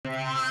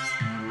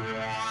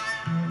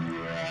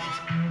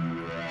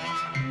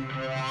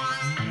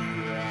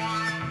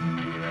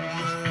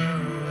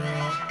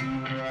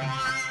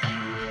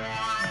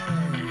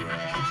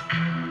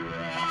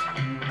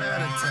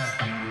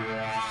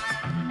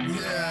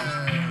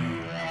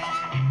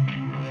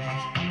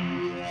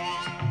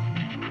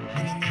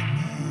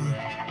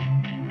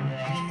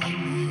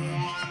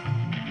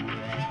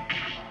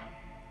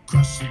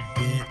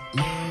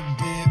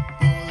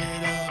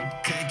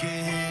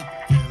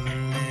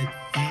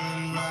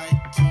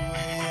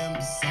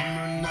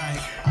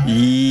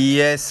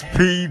Yes,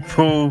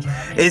 people,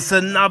 it's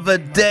another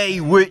day,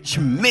 which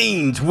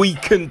means we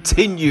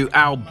continue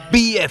our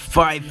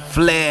BFI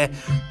Flair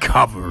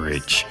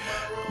coverage.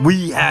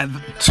 We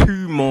have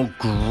two more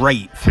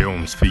great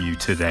films for you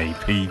today,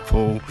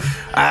 people.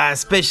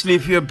 Especially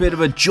if you're a bit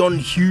of a John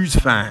Hughes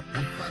fan.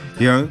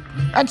 You know,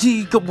 actually,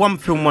 you got one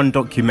film, one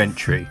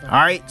documentary. All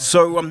right,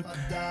 so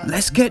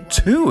let's get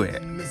to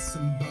it.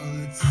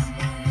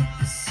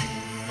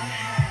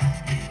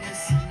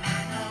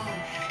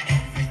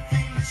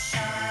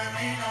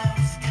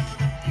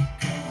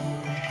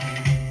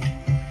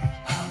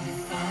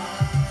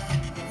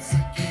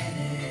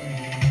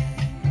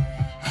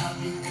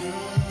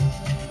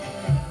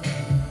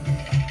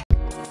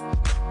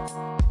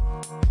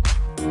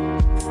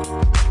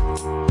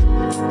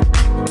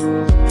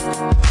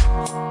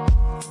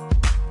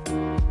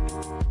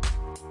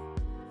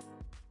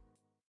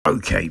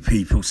 Okay,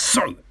 people,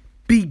 so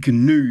big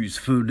news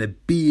for the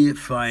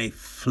BFI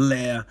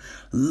Flair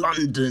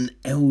London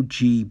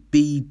LGBTIQ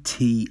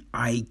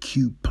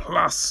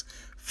Plus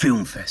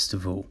Film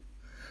Festival.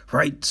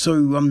 Right,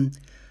 so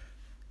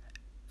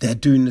they're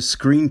doing the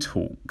Screen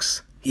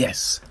Talks.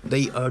 Yes,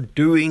 they are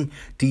doing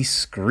the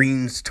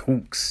Screen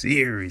Talks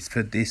series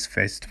for this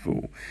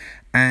festival.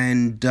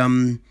 And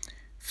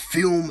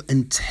film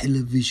and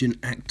television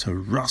actor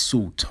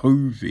Russell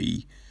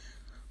Tovey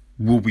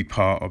will be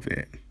part of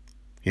it.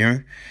 You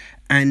know,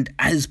 and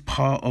as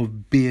part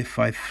of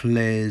BFI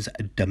Flair's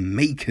The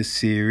Maker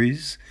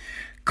series,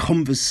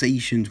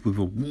 conversations with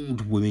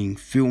award-winning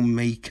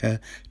filmmaker,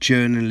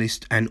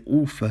 journalist and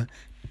author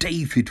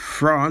David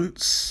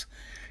France,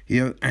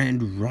 you know,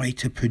 and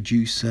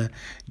writer-producer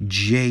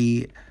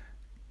Jay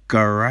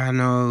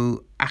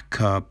Garano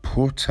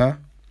Akaporta,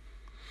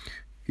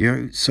 you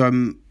know,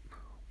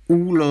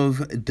 all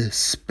of the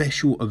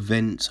special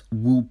events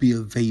will be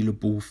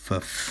available for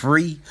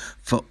free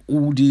for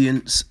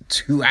audience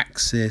to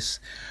access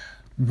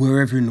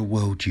wherever in the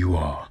world you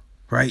are,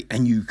 right?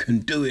 And you can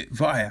do it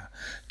via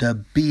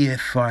the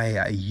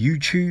BFI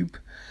YouTube,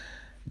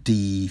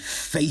 the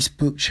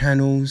Facebook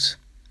channels,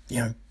 you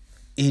know,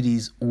 it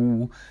is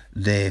all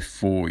there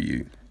for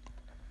you,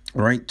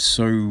 right?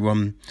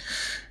 So,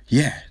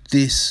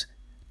 this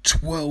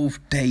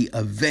 12-day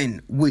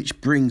event, which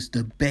brings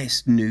the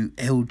best new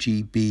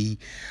LGBTIQ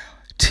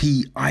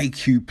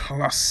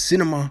plus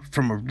cinema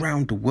from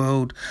around the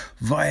world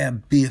via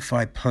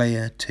BFI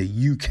Player to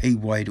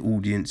UK-wide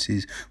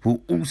audiences,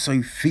 will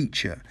also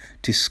feature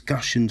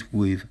discussions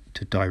with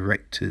the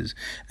directors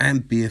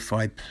and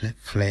BFI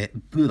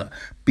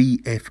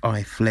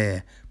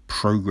Flair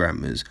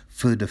programmers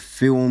for the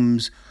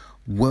film's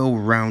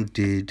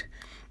well-rounded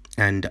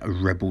and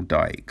Rebel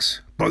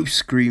Dykes, both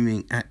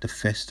screaming at the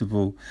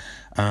festival.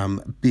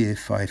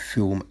 BFI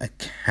Film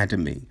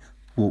Academy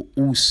will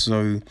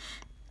also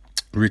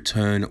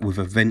return with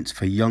events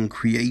for young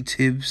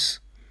creatives,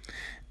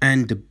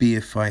 and the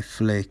BFI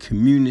Flair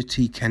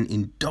community can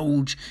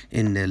indulge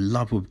in their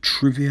love of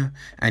trivia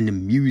and the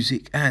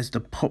music as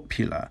the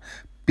popular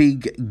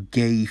Big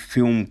Gay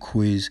Film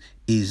Quiz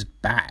is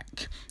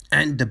back.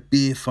 And the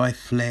BFI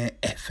Flair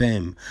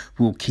FM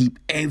will keep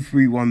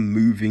everyone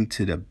moving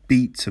to the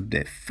beats of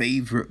their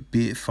favourite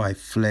BFI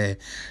Flair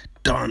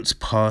dance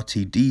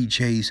party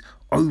DJs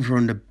over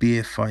on the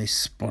BFI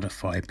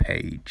Spotify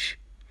page.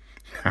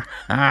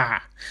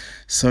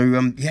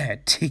 So,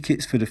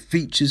 tickets for the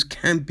features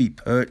can be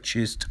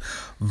purchased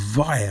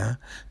via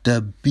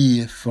the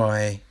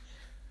BFI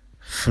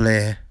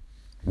Flair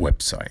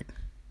website.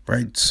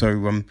 Right?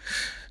 So,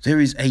 there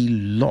is a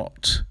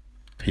lot,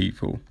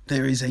 people.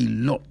 There is a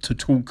lot to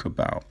talk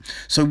about.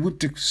 So with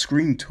the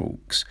Screen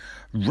Talks,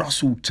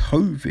 Russell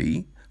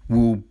Tovey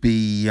will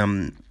be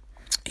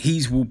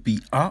will be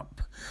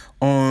up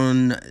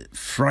on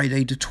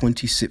Friday the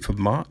 26th of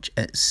March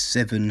at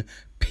 7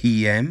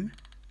 p.m.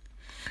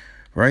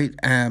 Right?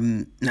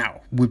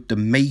 Now with the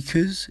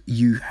Makers,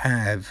 you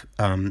have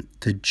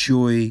the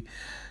Joy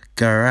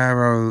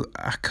Guerrero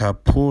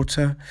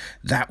Akaporta.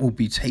 That will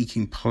be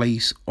taking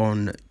place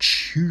on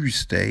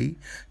Tuesday,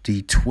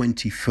 the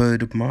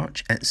 23rd of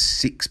March at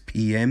 6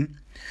 p.m.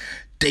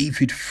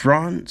 David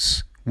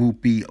France will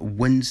be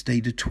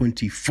Wednesday, the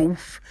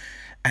 24th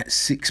at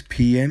 6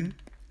 p.m.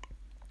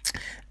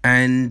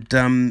 And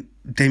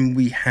then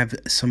we have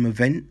some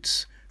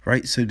events,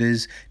 right? So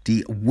there's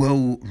the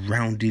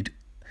well-rounded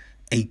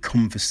A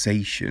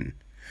Conversation.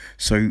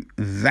 So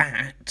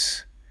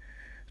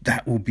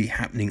that will be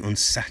happening on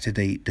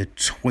Saturday, the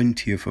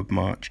 20th of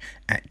March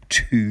at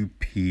 2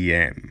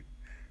 p.m.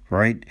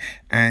 Right?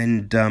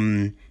 And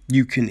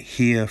you can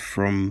hear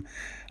from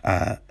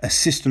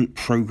assistant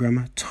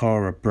programmer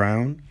Tara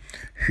Brown,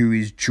 who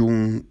is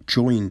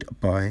joined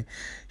by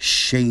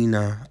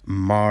Shayna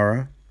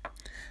Mara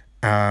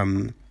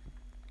and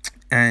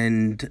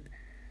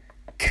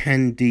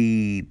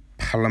Candy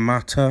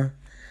Palamata,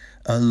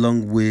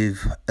 along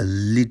with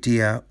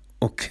Lydia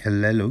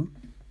Okelelo.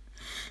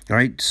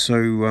 Right,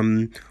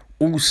 so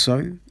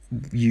also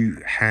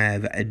you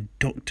have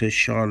Dr.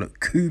 Charlotte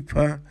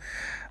Cooper,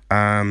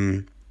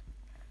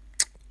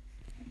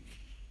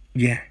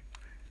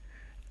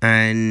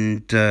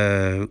 and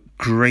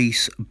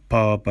Grace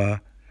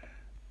Barber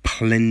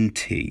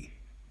Plenty.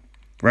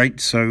 Right,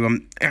 so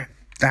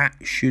that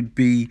should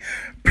be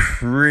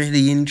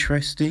pretty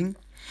interesting.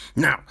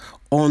 Now,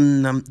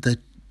 on the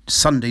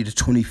Sunday the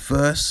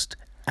 21st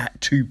at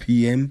 2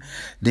 p.m,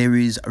 there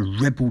is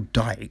Rebel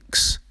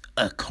Dykes,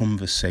 a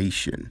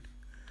conversation.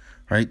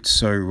 Right,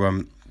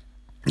 so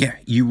yeah,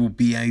 you will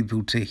be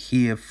able to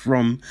hear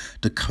from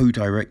the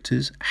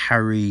co-directors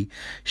Harry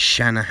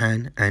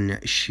Shanahan and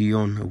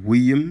Shion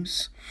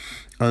Williams,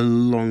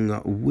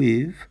 along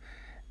with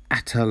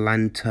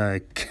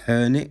Atalanta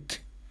Koenig,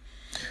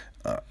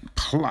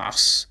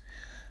 plus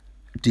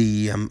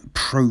the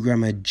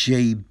programmer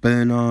Jay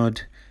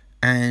Bernard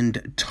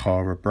and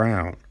Tara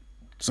Brown.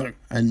 So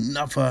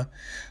another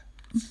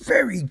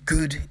very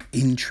good,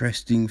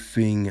 interesting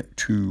thing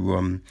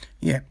to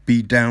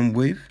be down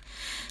with.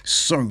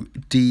 So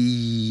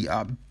the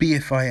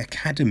BFI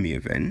Academy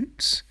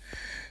events.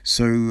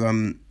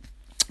 So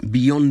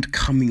Beyond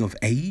Coming of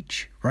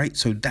Age, right?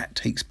 So that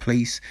takes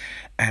place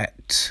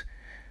at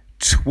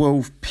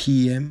 12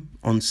 p.m.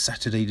 on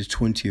Saturday the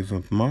 20th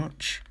of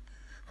March.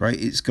 Right,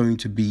 it's going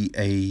to be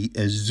a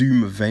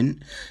Zoom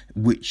event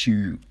which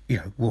you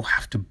will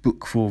have to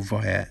book for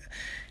via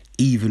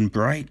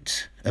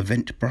Eventbrite.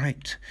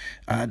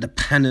 The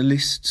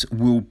panelists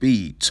will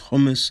be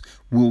Thomas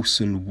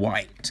Wilson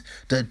White,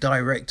 the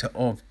director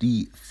of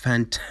the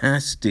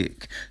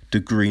fantastic The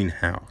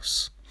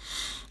Greenhouse.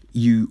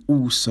 You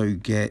also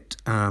get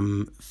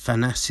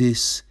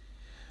Thanasis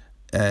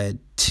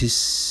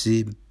Tisipins,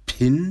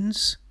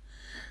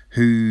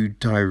 who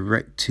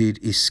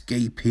directed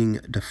Escaping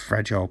the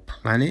Fragile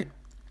Planet.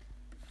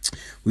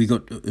 We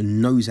got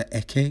Noza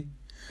Eke,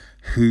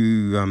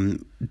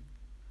 who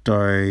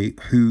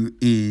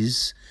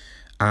is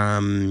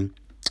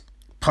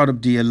part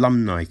of the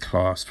alumni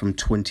class from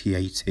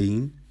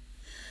 2018,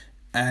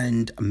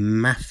 and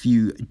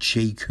Matthew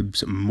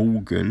Jacobs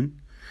Morgan,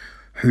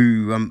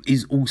 who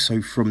is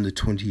also from the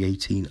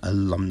 2018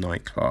 alumni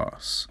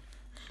class.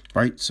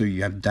 Right, so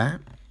you have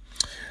that.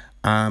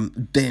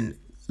 Then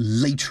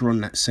later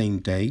on that same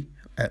day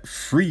at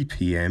 3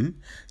 p.m,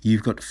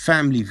 you've got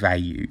Family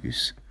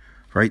Values.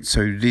 Right,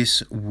 so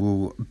this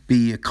will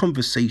be a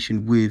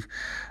conversation with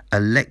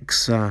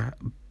Alexa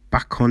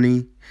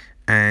Baconi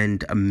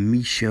and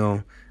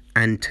Michelle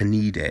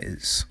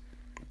Antonides.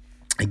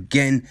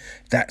 Again,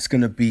 that's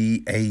going to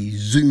be a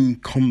Zoom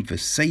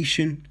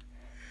conversation.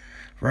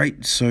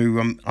 Right,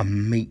 so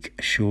make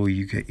sure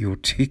you get your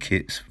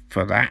tickets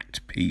for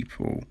that,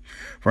 people.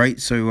 Right,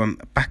 so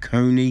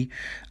Baconi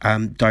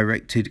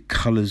directed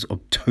Colours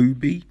of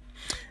Toby,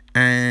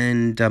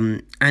 and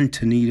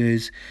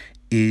Antonides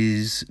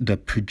is the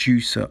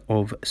producer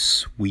of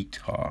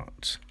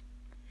Sweetheart.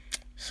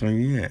 So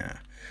yeah,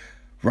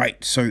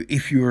 right, so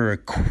if you're a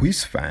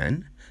quiz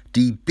fan,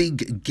 the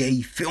Big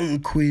Gay Film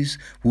Quiz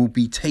will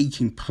be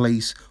taking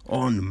place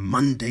on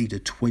Monday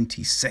the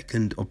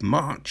 22nd of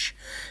March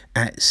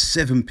at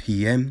 7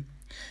 p.m.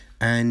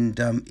 And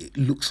it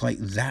looks like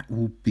that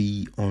will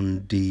be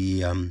on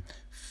the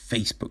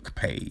Facebook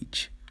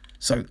page.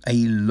 So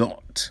a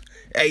lot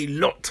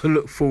to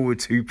look forward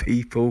to,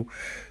 people.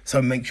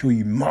 So make sure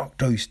you mark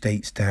those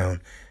dates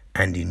down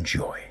and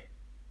enjoy.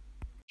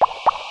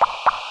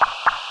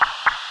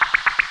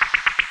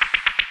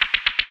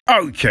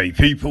 Okay,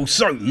 people,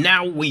 so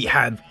now we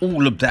have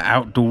all of that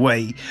out the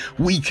way,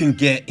 we can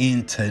get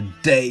into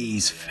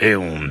today's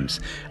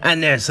films.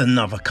 And there's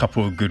another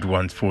couple of good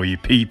ones for you,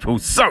 people.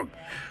 So,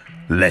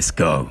 let's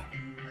go.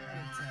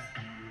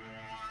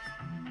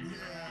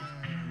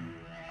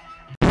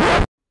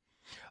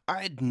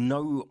 I had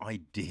no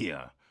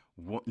idea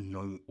what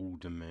No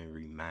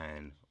Ordinary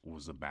Man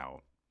was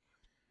about.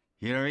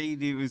 You know,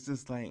 it was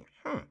just like,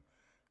 I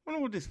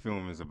wonder what this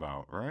film is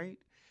about, right?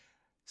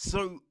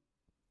 So,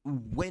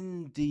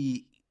 when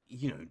the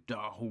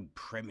whole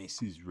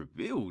premise is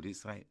revealed,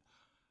 it's like,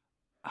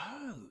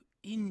 oh,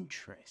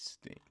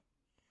 interesting,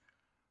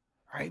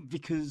 right?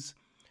 Because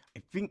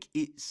I think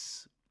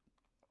it's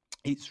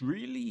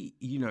really,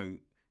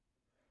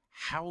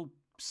 how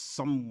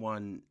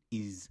someone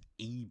is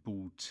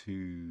able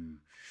to,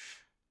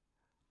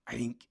 I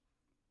think,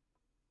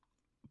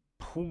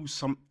 pull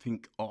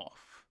something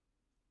off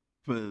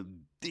for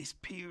this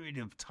period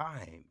of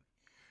time,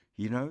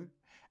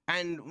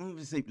 And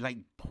obviously, like,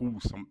 pull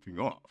something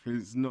off.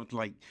 It's not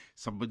like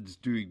someone's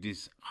doing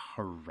this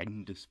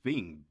horrendous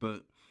thing,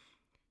 but,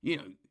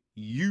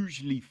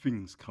 usually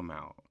things come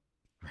out,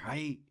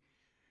 right?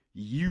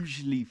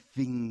 Usually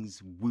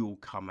things will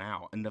come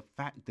out. And the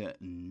fact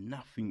that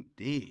nothing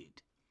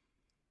did,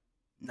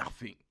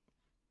 nothing,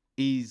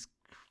 is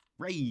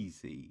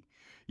crazy.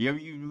 You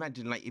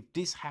imagine, like, if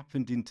this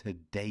happened in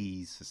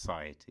today's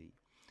society,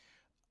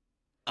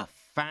 a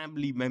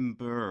family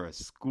member or a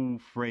school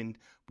friend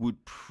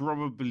would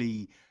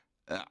probably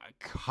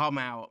come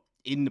out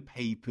in the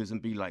papers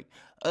and be like,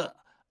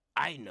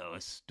 I know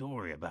a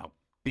story about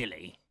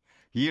Billy.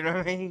 You know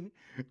what I mean?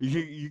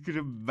 You could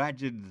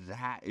imagine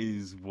that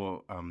is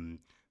what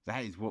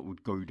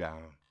would go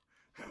down.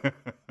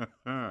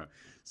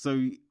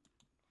 So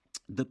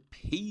The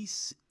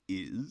piece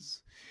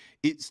is,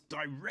 it's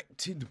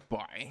directed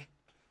by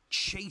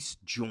Chase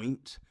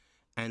Joint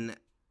and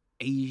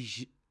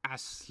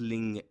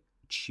Asling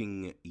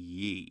Ching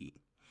Yi.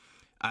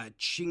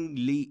 Ching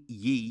Li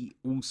Yi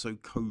also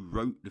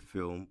co-wrote the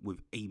film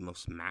with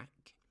Amos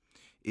Mack.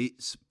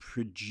 It's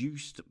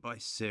produced by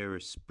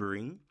Sarah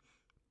Spring.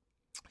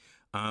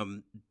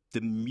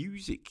 The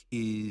music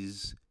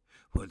is,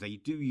 well, they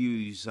do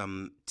use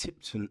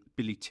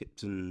Billy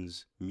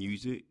Tipton's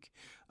music,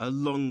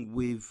 along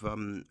with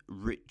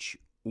Rich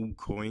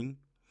Alcoin.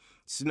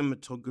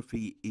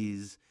 Cinematography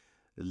is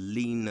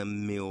Lena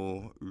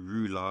Mill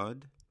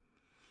Roulard,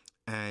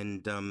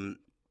 and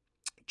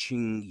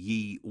Ching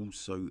Yi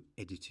also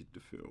edited the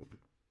film.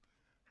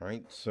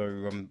 Right,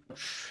 so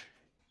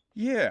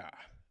yeah,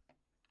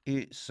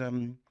 it's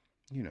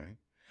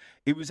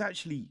it was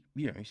actually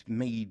it's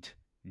made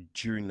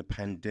during the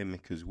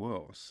pandemic as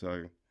well,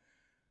 so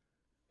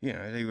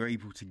they were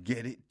able to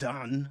get it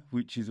done,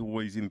 which is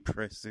always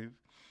impressive,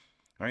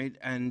 right?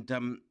 And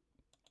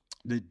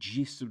the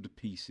gist of the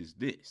piece is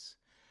this: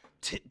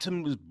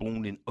 Tipton was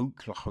born in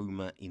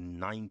Oklahoma in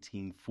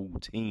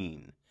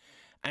 1914,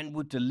 and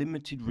with the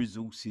limited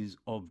resources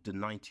of the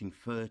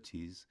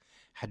 1930s,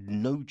 had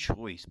no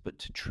choice but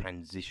to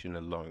transition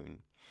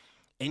alone.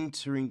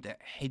 Entering the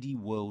heady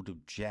world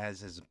of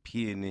jazz as a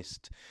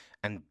pianist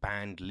and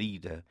band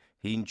leader,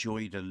 he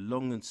enjoyed a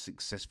long and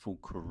successful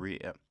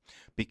career,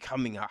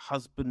 becoming a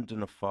husband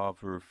and a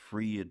father of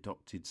 3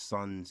 adopted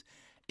sons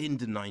in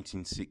the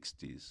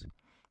 1960s.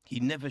 He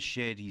never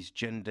shared his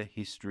gender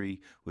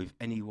history with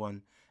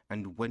anyone,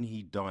 and when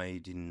he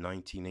died in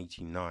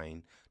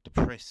 1989, the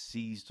press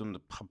seized on the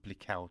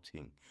public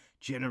outing,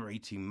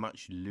 generating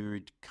much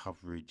lurid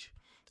coverage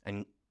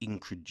and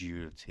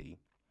incredulity.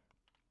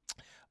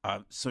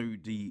 So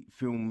the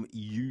film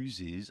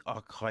uses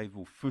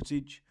archival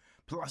footage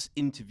plus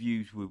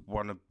interviews with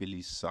one of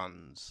Billy's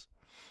sons,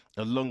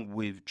 along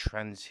with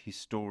trans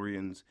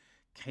historians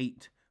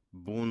Kate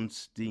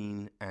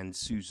Bornstein and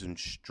Susan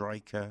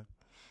Stryker.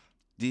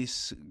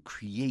 This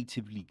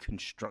creatively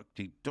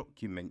constructed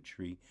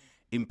documentary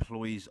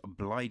employs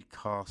blind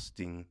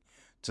casting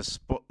to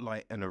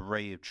spotlight an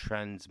array of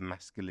trans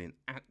masculine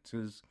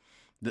actors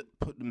that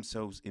put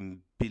themselves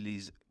in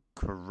Billy's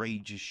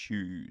courageous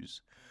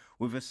shoes,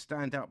 with a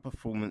standout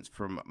performance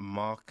from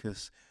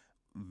Marcus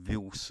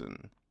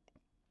Wilson.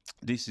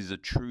 This is a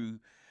true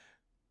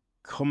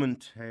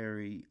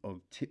commentary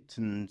of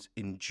Tipton's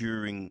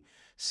enduring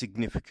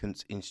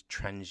significance in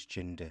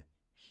transgender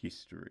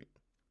history.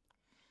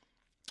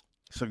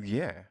 So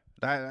yeah,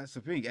 that's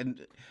the thing,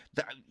 and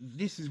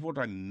this is what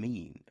I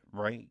mean,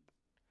 right?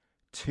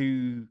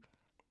 Do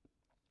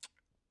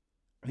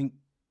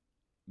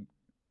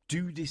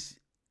this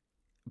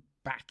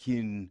back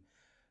in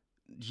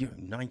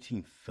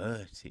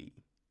 1930,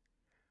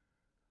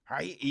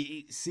 right?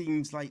 It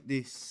seems like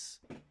this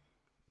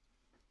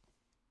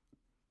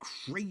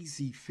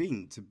crazy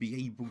thing to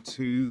be able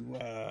to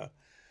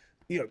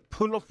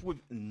pull off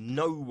with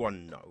no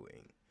one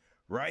knowing,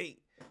 right?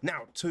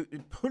 Now,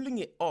 pulling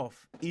it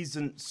off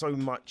isn't so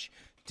much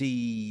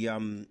the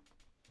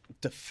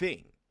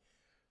thing.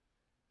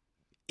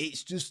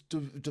 It's just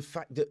the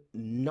fact that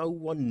no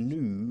one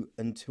knew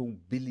until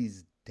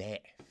Billy's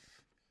death,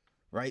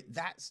 right?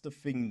 That's the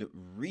thing that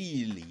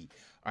really,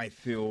 I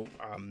feel,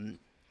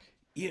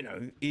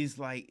 is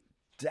like,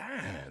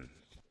 damn.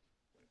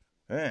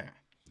 Yeah.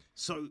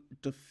 So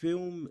the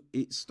film,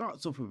 it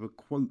starts off with a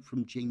quote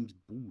from James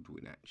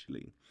Baldwin,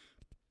 actually,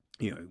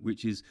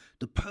 which is,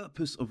 the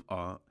purpose of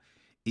art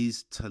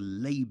is to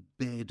lay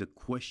bare the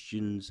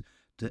questions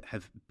that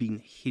have been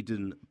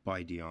hidden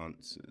by the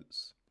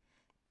answers.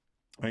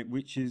 Right,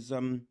 which is,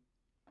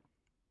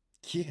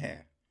 yeah,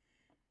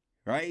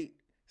 right?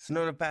 It's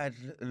not a bad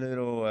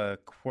little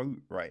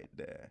quote right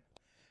there.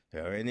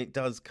 And it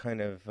does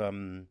kind of,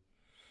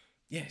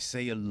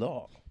 say a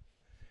lot,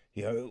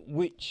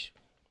 which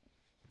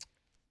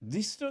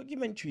this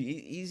documentary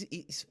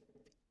is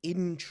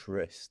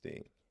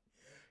interesting.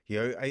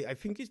 I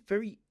think it's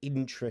very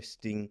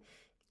interesting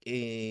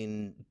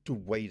in the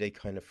way they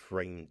kind of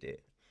framed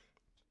it,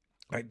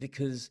 right?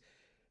 Because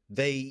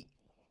they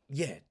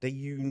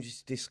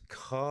use this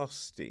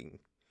casting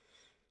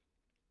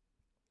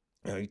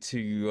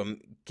to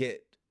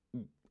get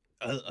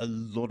a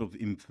lot of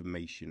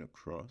information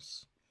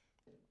across.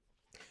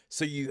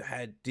 So you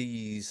had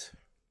these,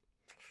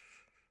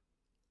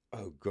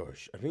 oh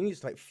gosh, I think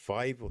it's like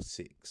five or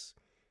six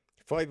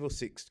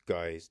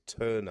guys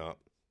turn up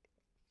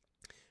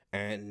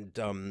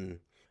and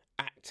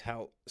act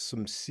out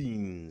some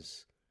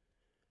scenes.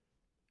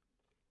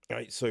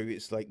 Right, so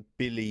it's like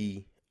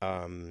Billy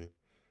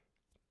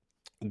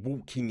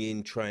walking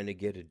in trying to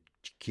get a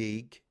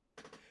gig,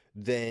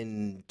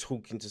 then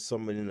talking to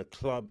someone in a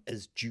club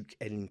as Duke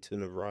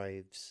Ellington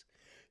arrives.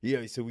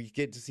 So we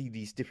get to see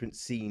these different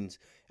scenes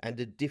and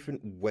the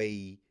different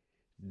way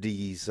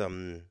these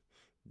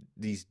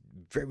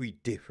very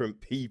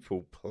different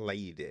people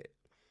played it,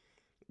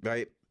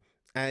 right?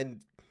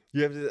 And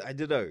you have to, I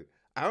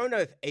don't know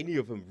if any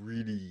of them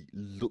really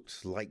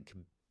looks like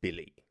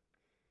Billy.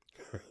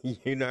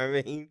 You know what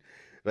I mean?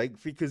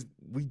 Like, because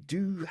we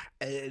do,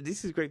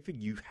 this is a great thing.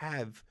 You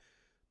have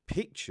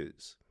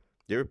pictures.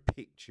 There are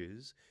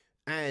pictures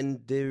and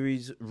there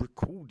is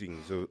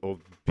recordings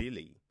of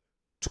Billy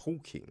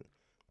talking.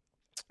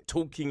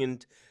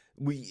 And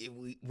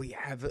we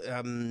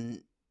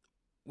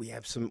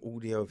have some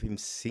audio of him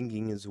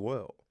singing as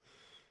well.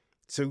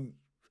 So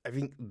I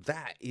think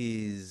that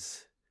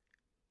is,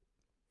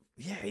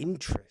 yeah,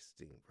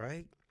 interesting,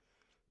 right?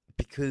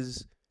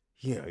 Because,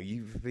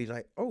 you'd be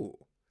like, oh,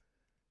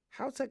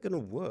 how's that going to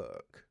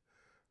work?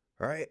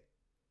 Right?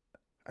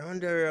 I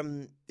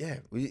wonder,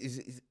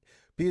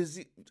 because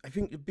I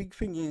think the big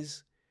thing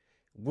is,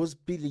 was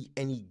Billy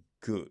any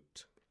good?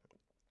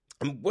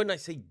 And when I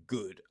say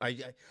good,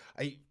 I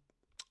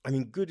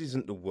mean, good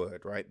isn't the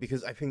word, right?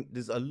 Because I think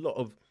there's a lot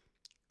of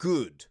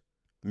good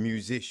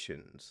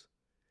musicians,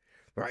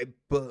 right?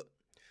 But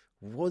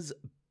was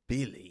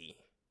Billy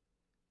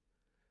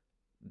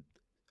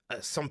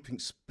something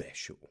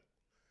special,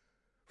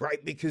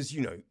 right? Because,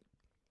 in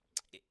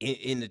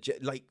the,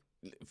 like,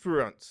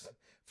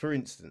 for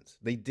instance,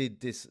 they did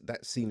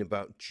that scene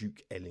about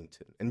Duke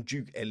Ellington, and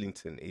Duke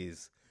Ellington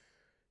is,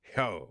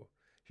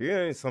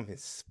 something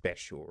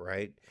special,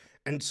 right?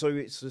 And so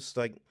it's just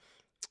like,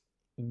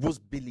 was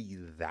Billy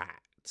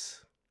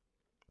that?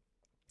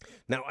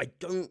 Now, I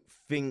don't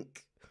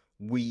think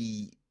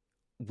we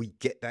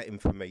get that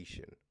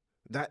information.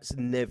 That's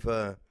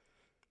never,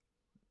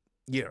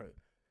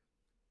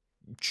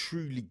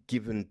 truly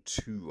given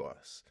to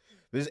us.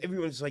 Because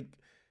everyone's like,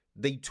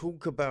 they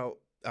talk about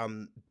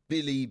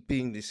Billy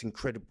being this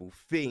incredible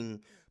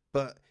thing,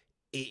 but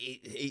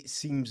it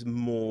seems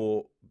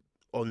more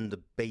on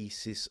the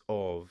basis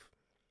of,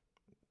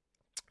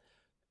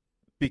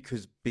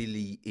 because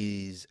Billy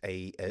is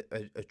a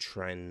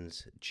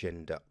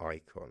transgender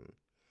icon,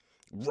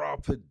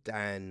 rather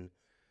than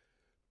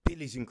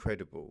Billy's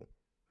incredible.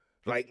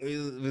 Like,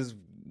 it was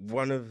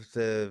one of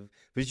the,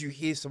 because you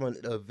hear someone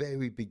at the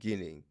very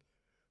beginning,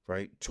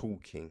 right,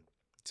 talking.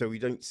 So we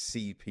don't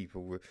see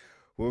people.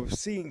 We're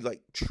seeing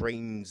like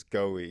trains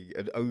going,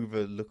 an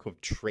overlook of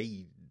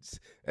trains,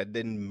 and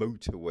then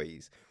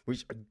motorways,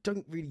 which I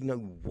don't really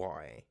know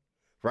why.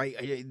 Right?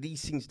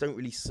 These things don't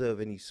really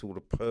serve any sort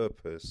of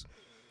purpose.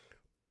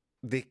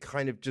 They're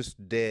kind of just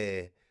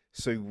there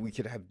so we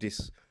could have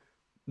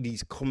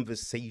these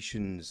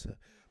conversations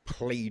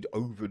played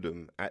over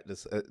them at the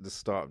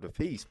start of the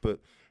piece. But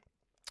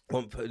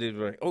one person, they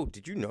were like, "Oh,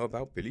 did you know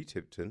about Billy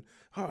Tipton?"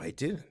 "Oh, I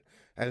didn't."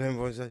 And then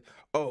everyone's like,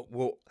 "Oh,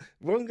 well,"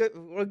 one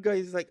guy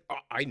is like, "Oh,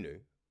 I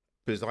knew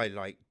because I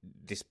like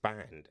this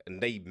band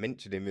and they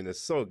mentioned him in a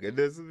song." And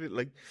there's a bit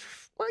like,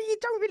 well, you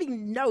don't really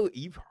know.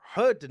 You've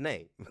heard the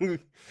name.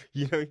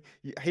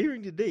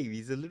 Hearing the name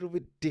is a little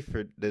bit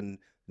different than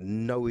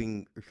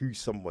knowing who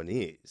someone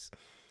is.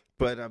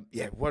 But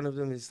one of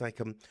them is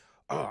like,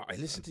 I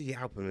listened to the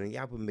album and the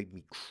album made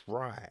me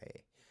cry.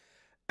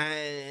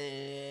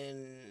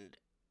 And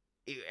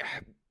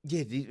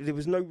there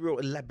was no real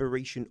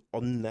elaboration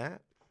on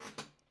that.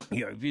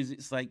 Because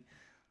it's like,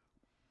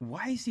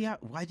 why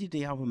did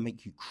the album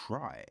make you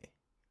cry,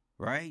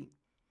 right?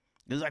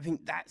 Because I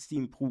think that's the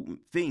important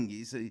thing,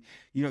 is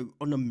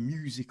on a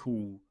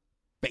musical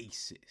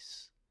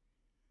basis,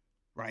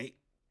 right?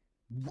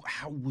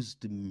 How was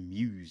the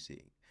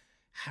music?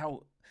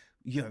 How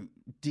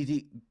did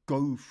it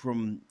go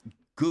from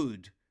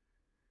good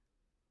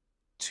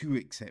to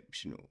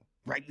exceptional,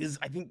 right? Because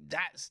I think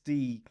that's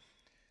the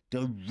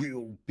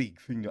real big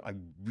thing that I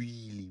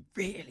really,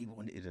 really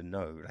wanted to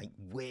know. Like,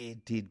 where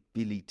did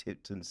Billy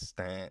Tipton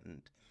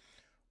stand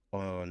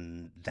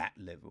on that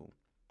level?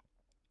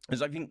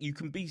 Because I think you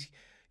can be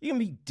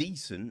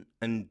decent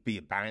and be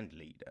a band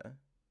leader,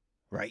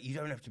 right? You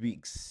don't have to be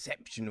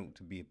exceptional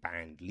to be a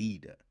band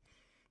leader,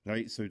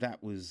 right? So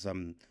that was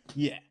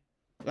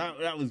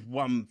that was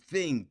one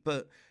thing.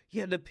 But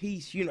the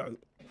piece,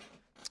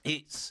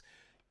 it's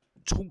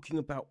talking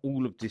about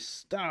all of this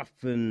stuff.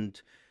 And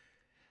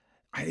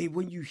I mean,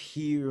 when you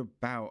hear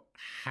about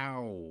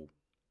how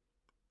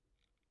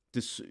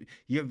this,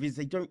 because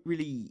they don't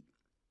really,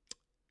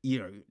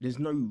 there's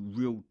no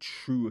real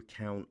true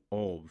account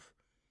of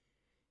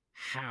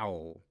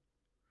how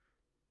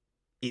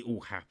it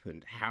all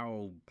happened,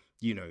 how,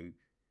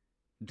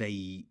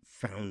 they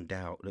found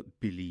out that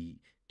Billy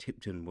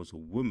Tipton was a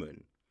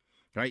woman,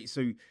 right?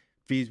 So,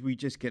 because we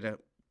just get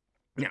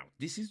now,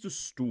 this is the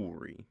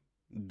story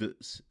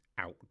that's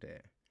out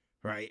there,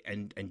 right?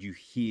 And you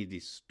hear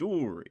this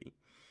story,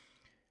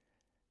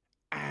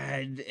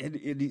 and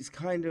it's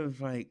kind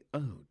of like,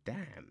 oh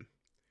damn,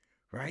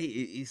 right?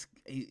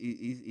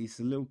 It's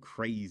a little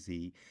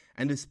crazy,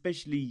 and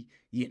especially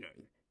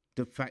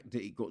the fact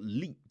that it got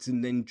leaked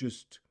and then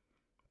just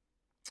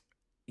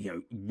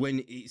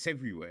when it's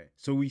everywhere.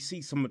 So we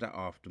see some of that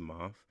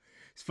aftermath.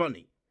 It's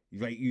funny,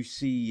 right? You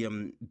see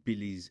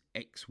Billy's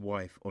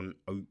ex-wife on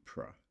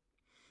Oprah,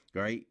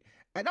 right?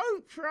 And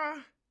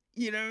Oprah,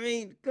 what I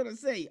mean? Gotta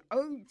say,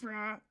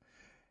 Oprah,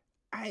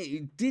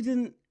 I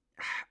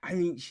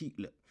mean,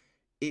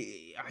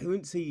 I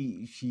wouldn't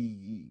say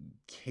she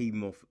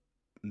came off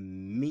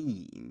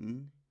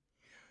mean,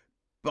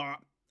 but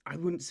I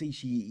wouldn't say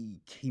she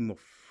came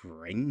off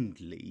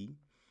friendly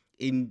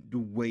in the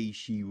way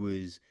she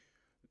was,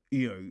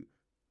 you know,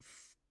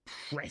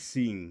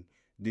 pressing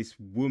this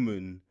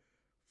woman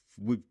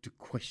with the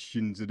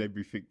questions and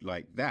everything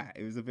like that.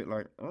 It was a bit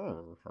like,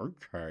 oh,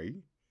 okay.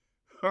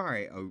 All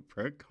right,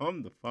 Oprah,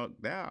 calm the fuck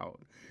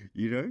down.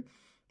 You know?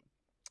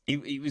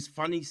 It was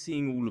funny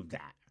seeing all of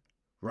that,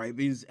 right?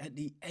 Because at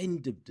the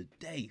end of the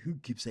day, who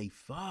gives a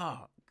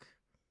fuck?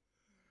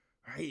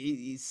 Right?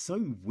 It's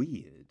so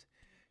weird.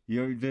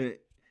 You know, that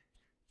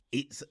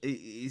it's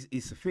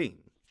a thing.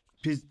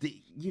 Because,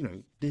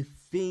 the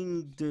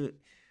thing that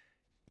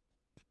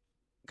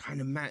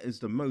kind of matters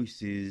the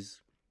most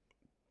is,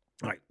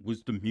 like,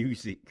 was the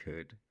music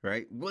good,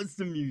 right? Was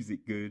the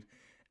music good?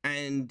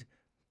 And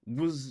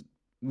was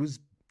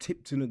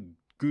Tipton a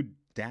good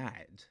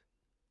dad?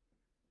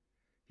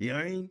 You know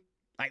what I mean?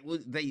 Like,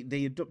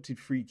 they adopted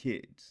 3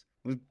 kids.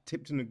 Was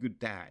Tipton a good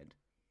dad?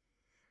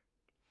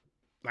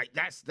 Like,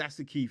 that's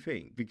the key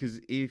thing. Because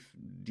if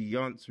the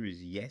answer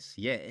is yes,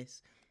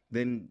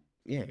 then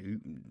yeah,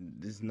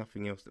 there's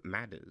nothing else that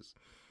matters,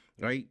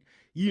 right?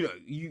 You know,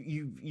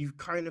 you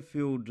kind of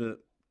feel that.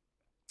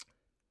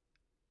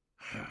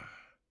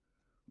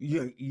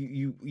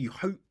 You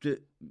hope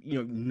that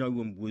no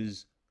one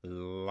was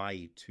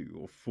lied to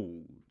or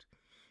fooled,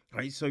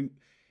 right? So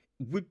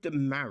with the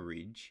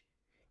marriage,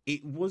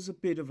 it was a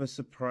bit of a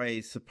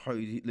surprise,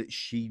 supposed that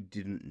she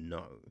didn't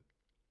know,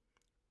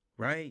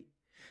 right?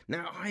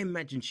 Now I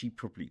imagine she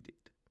probably did.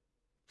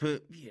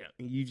 But yeah,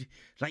 you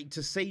like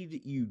to say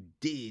that you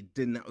did,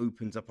 then that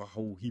opens up a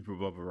whole heap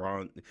of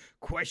other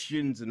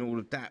questions and all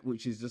of that,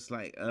 which is just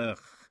like, ugh,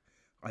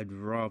 I'd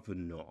rather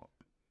not.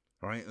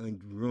 Right?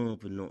 I'd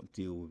rather not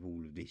deal with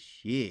all of this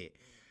shit.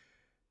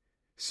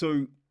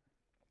 So,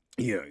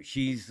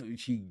 she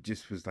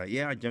just was like,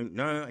 yeah, I don't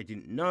know, I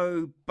didn't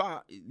know,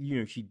 but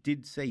she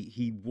did say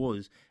he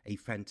was a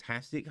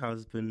fantastic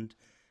husband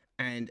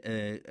and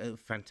a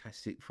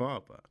fantastic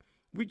father,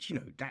 which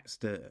that's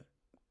the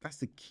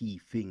key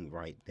thing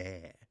right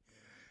there.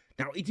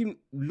 Now, it didn't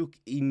look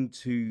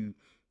into.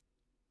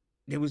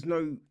 There was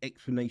no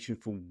explanation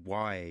for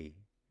why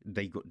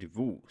they got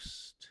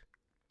divorced.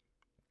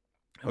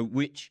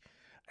 Which,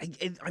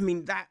 I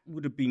mean, that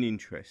would have been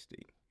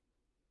interesting,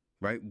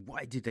 right?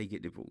 Why did they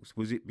get divorced?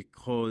 Was it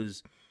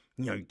because,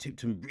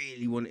 Tipton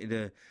really wanted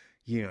to,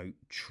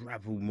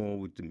 travel more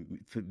with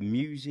for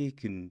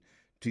music and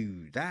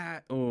do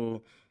that?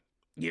 Or,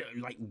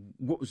 like,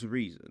 what was the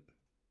reason?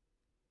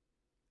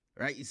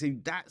 Right? So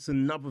that's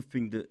another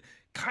thing that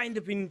kind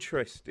of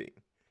interesting,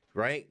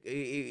 right?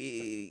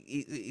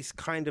 It's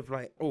kind of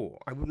like, oh,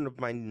 I wouldn't have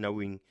minded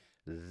knowing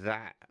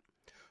that.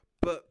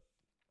 But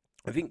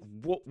I think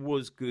what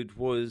was good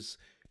was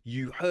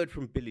you heard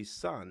from Billy's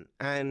son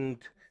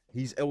and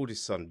his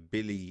eldest son,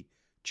 Billy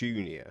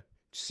Jr.,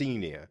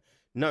 Senior.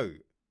 No.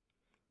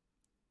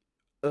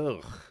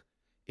 Ugh.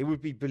 It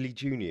would be Billy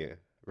Jr.,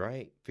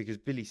 right? Because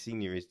Billy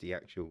Senior is the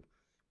actual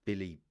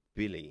Billy.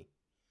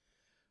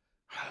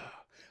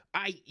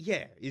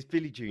 It's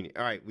Billy Jr.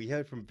 All right, we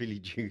heard from Billy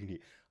Jr.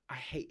 I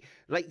hate,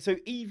 so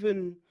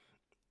even,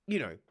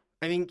 I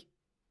think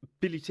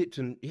Billy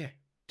Tipton,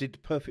 did the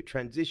perfect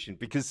transition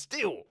because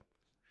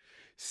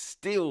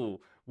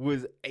still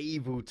was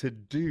able to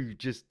do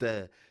just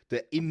the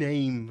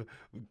inane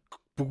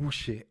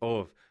bullshit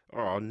of, oh,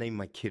 I'll name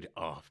my kid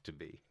after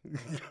me.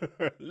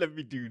 Let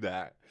me do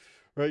that,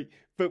 right?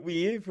 But we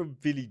hear from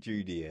Billy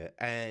Jr.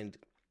 and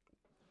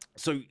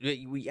so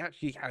we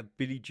actually have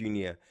Billy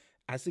Jr.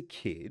 as a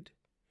kid,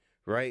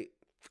 right?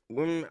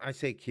 When I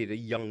say kid, a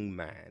young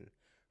man,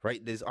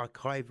 right? There's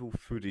archival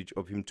footage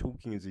of him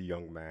talking as a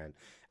young man,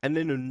 and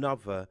then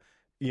another,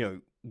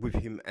 with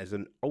him as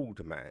an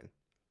older man.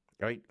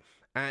 Right?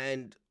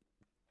 And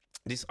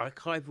this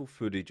archival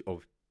footage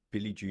of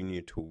Billy Jr.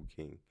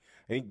 talking,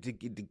 I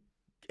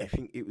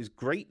think it was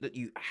great that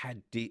you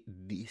had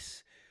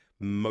this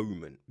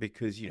moment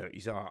because,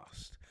 he's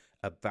asked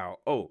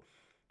about, well,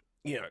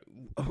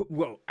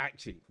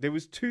 actually, there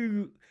was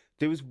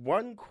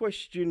one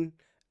question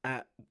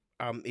at,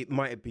 it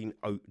might have been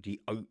the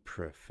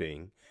Oprah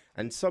thing,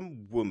 and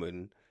some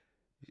woman,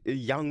 a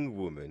young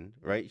woman,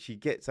 right? She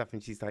gets up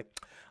and she's like,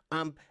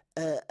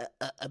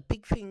 a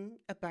big thing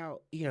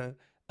about,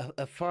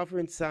 a father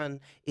and son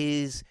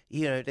is,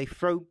 they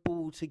throw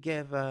ball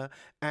together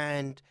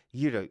and,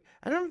 and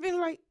I'm being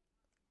like,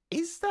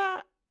 is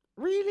that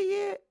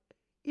really it?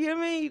 You know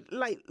what I mean?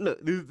 Like, look,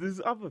 there's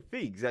other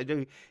things. I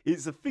know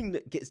it's a thing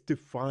that gets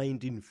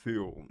defined in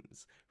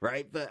films,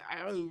 right? But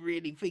I don't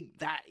really think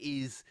that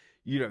is,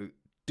 the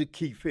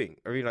key thing.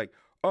 I mean, like,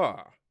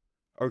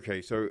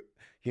 okay, so,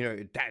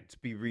 dads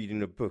be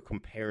reading a book on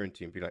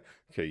parenting and be like,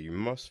 okay, you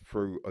must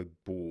throw a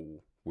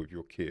ball with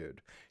your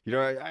kid.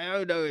 I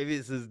don't know if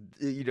it's as,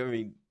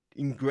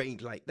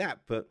 ingrained like that,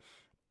 but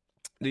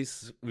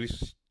this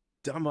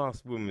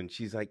dumbass woman,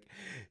 she's like,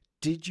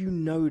 did you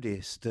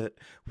notice that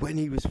when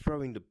he was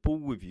throwing the ball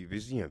with you,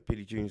 because,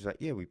 Billy Jr.'s like,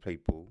 yeah, we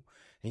played ball.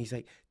 And he's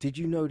like, did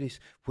you notice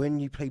when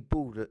you played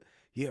ball that,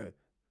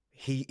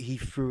 he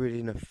threw it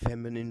in a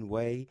feminine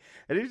way,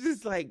 and it was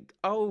just like,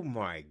 oh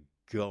my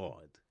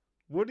god,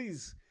 what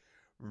is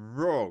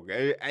wrong?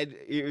 And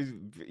it was,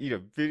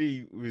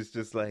 Billy was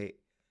just like,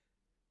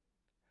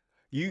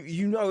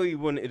 you know, he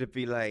wanted to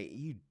be like,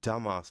 you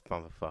dumbass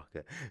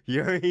motherfucker.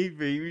 You know, he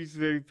was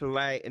very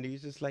polite, and he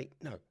was just like,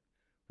 no,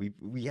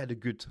 we had a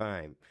good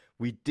time.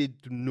 We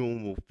did the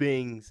normal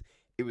things.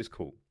 It was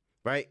cool,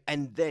 right?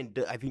 And then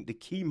I think the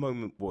key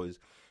moment was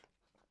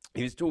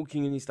he was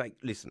talking, and he's like,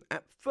 listen,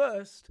 at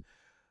first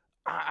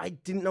I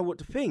didn't know what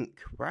to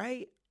think,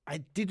 right? I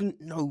didn't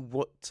know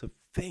what to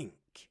think.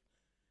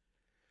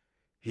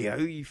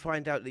 You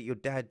find out that your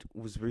dad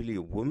was really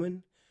a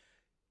woman,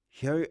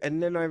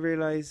 and then I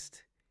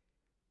realized,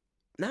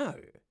 no,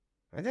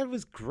 my dad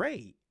was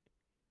great,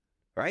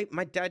 right?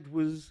 My dad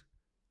was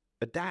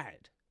a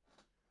dad.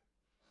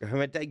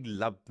 My dad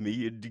loved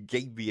me and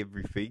gave me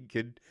everything,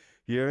 and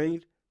you know what I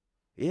mean?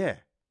 Yeah.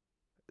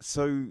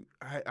 So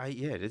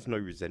yeah, there's no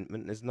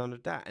resentment, there's none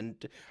of that, and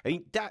I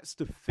think that's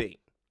the thing,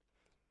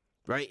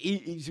 right?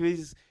 It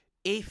was,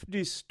 if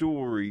this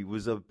story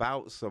was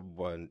about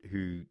someone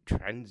who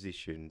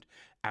transitioned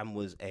and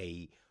was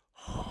a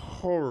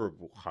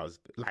horrible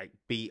husband, like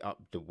beat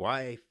up the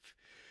wife,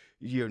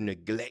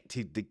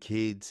 neglected the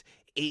kids,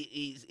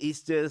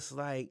 it's just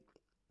like,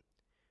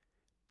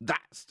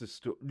 that's the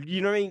story.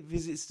 You know what I mean?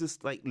 Because it's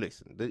just like,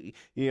 listen,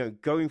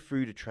 going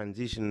through the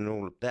transition and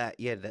all of that,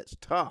 yeah, that's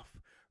tough,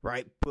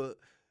 right? But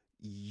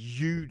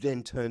you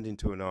then turned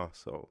into an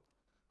arsehole,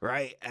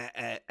 right?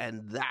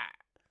 And that,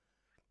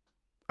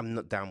 I'm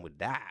not down with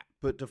that.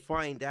 But to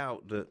find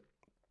out that,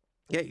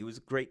 yeah, he was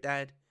a great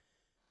dad,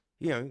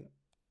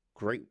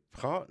 great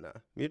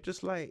partner, you're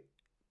just like,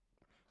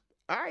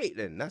 all right,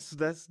 then, that's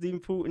the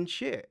important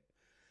shit.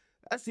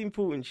 That's the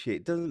important shit.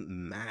 It doesn't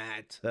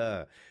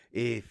matter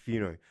if,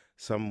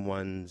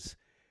 someone's,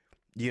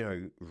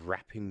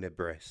 wrapping their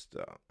breast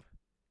up,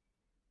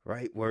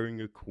 right?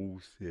 Wearing a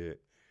corset,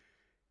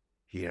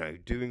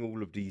 doing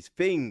all of these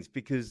things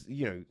because,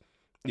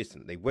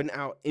 listen, they went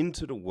out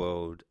into the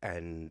world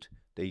and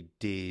they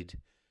did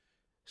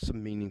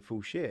some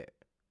meaningful shit,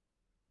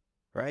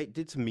 right?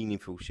 Did some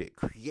meaningful shit,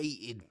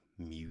 created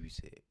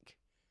music,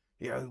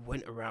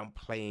 went around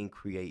playing,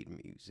 created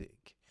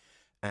music,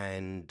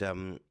 and,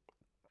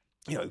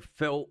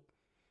 felt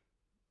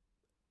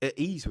at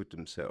ease with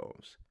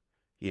themselves.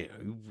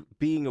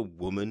 Being a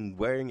woman,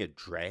 wearing a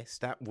dress,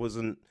 that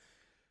wasn't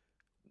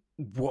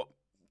what,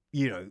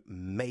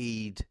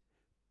 made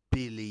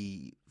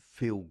Billy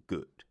feel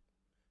good.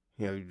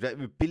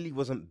 Billy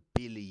wasn't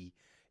Billy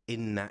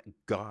in that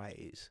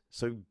guise.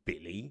 So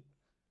Billy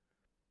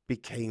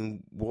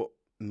became what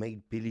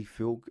made Billy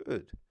feel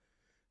good.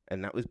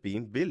 And that was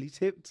being Billy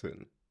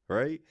Tipton,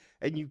 right?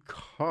 And you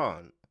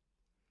can't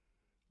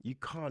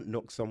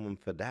knock someone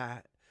for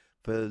that,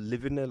 for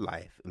living their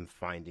life and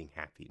finding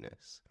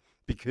happiness.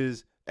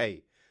 Because,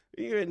 hey, at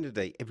the end of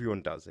the day,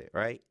 everyone does it,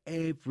 right?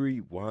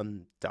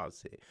 Everyone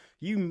does it.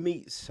 You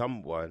meet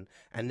someone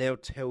and they'll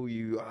tell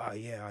you, oh,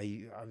 yeah,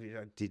 I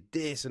did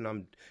this and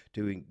I'm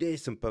doing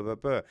this and blah, blah,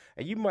 blah.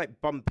 And you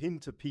might bump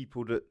into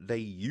people that they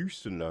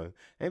used to know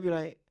and be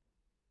like,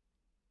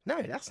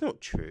 no, that's not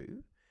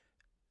true.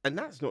 And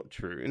that's not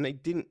true. And they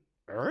didn't,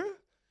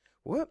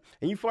 what?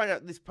 And you find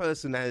out this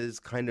person has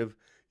kind of,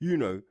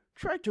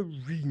 tried to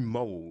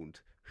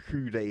remold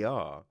who they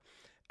are.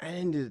 At the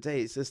end of the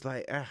day, it's just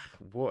like,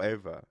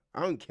 whatever.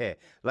 I don't care.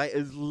 Like,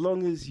 as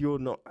long as you're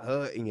not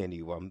hurting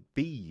anyone,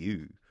 be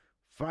you.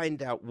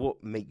 Find out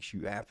what makes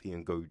you happy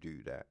and go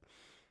do that.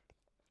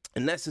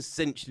 And that's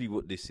essentially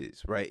what this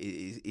is, right?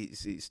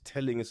 It's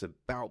telling us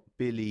about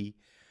Billy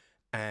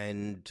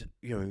and,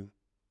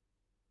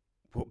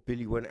 what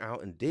Billy went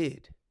out and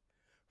did.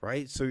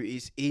 Right, so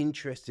it's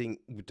interesting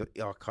with the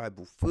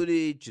archival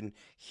footage and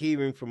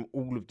hearing from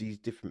all of these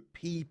different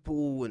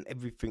people and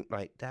everything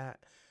like that.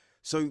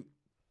 So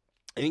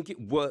I think it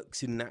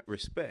works in that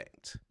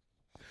respect.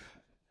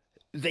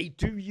 They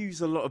do use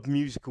a lot of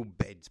musical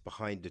beds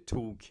behind the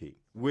talking,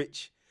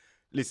 which,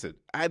 listen,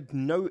 I have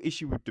no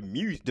issue with the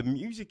music. The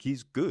music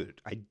is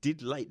good. I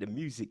did like the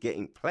music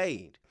getting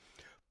played,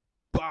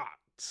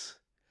 but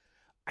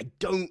I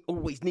don't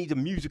always need a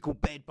musical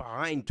bed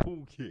behind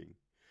talking.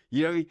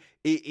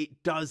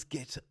 It does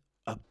get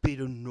a bit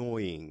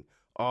annoying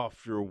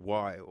after a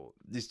while.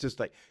 It's just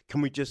like, can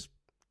we just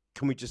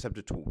have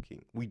the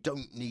talking? We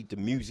don't need the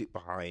music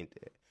behind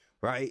it,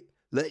 right?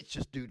 Let's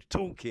just do the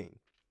talking.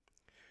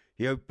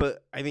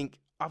 But I think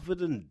other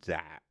than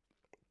that,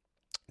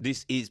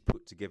 this is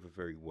put together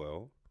very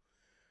well.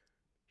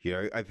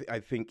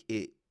 I think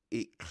it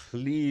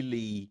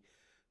clearly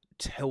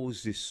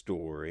tells this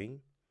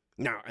story.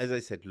 Now, as I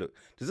said, look,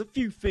 there's a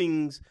few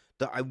things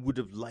that I would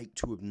have liked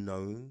to have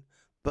known,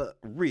 but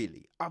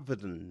really, other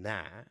than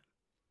that,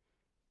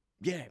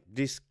 yeah,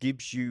 this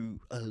gives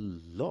you a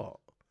lot.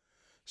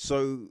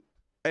 So,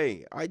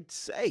 hey, I'd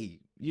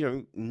say,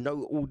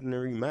 No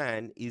Ordinary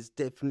Man is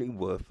definitely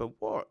worth a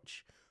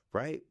watch,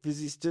 right?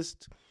 Because it's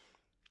just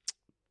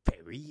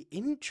very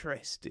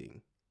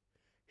interesting.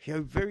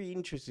 Very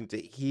interesting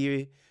to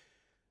hear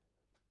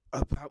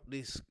about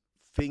this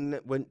thing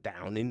that went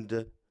down in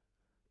the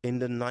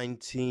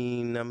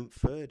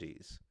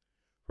 1930s,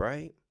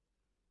 right?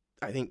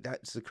 I think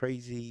that's a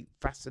crazy,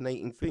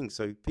 fascinating thing.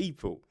 So,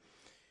 people,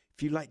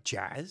 if you like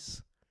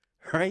jazz,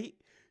 right,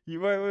 you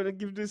might want to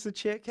give this a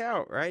check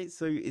out, right?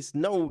 So, it's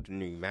no old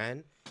new,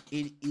 man.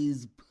 It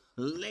is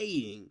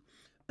playing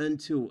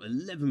until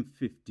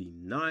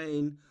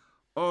 11:59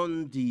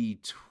 on the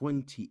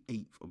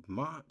 28th of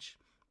March.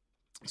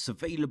 It's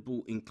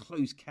available in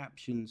closed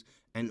captions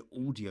and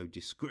audio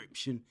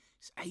description.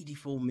 It's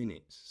 84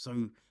 minutes,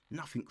 so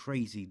nothing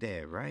crazy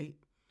there, right?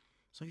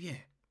 So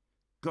yeah,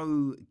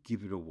 go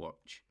give it a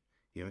watch.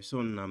 You know, it's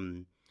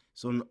on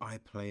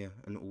iPlayer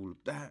and all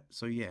of that.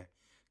 So yeah,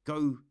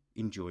 go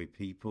enjoy,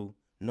 people.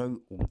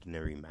 No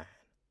Ordinary Man.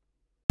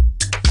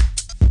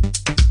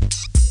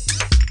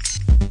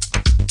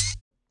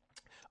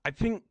 I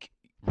think,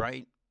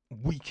 right,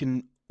 we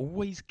can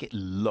always get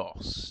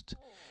lost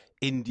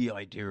in the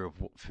idea of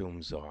what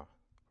films are,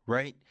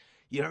 right?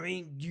 You know what I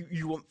mean?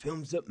 You want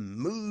films that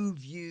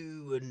move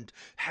you and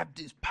have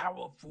this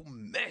powerful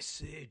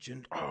message,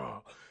 and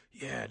oh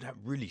yeah, that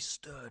really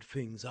stirred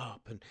things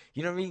up. And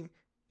you know what I mean?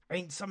 I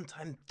mean,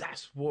 sometimes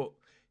that's what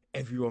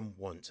everyone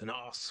wants and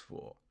asks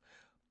for.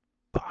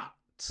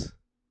 But,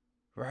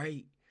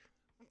 right?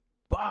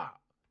 But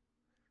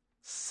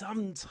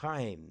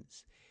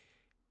sometimes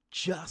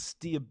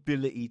just the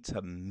ability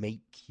to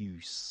make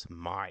you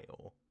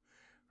smile,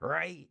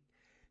 right?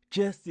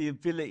 Just the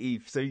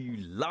ability so you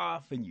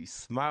laugh and you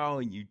smile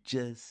and you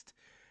just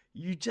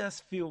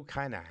feel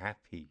kind of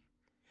happy,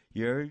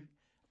 you know?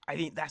 I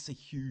think that's a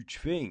huge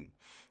thing.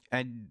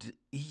 And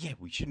yeah,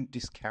 we shouldn't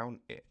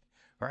discount it,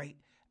 right?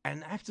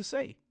 And I have to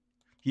say,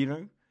 you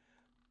know,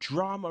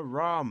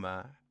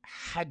 Dramarama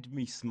had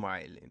me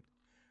smiling,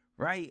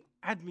 right?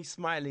 Had me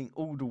smiling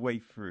all the way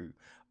through.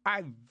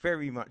 I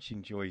very much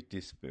enjoyed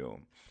this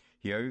film.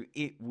 You know,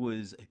 it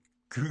was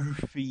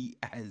goofy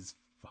as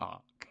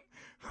fuck,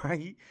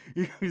 right?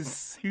 It was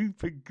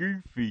super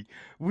goofy,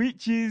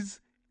 which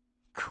is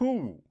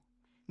cool.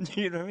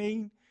 You know what I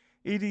mean?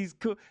 It is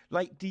cool.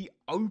 Like, the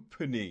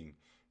opening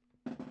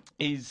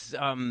is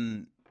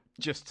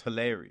just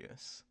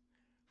hilarious,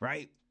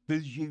 right?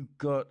 Because you've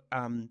got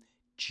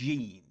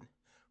Gene,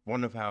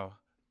 one of our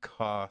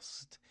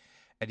cast,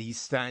 and he's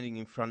standing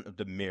in front of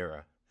the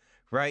mirror,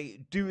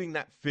 right? Doing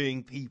that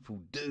thing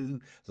people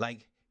do,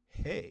 like,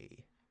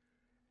 hey,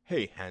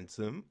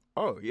 handsome.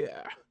 Oh,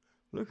 yeah.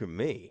 Look at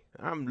me.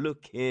 I'm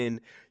looking.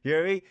 You know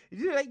what I mean?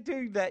 He's like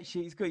doing that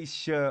shit. He's got his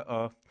shirt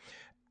off.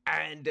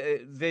 And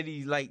then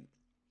he's like,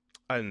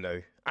 I don't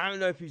know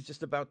if he's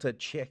just about to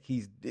check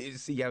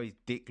see how his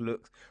dick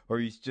looks, or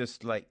he's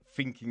just like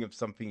thinking of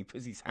something. He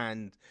puts his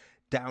hand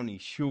down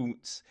his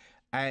shorts,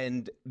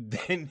 and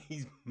then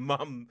his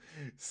mum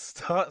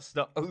starts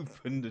to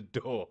open the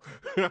door.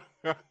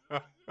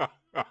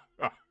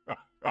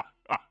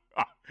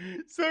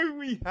 So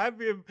we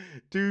have him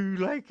do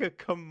like a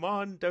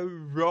commando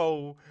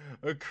roll,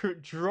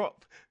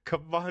 drop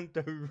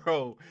commando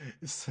roll,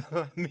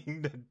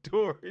 slamming the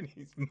door in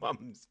his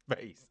mum's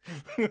face.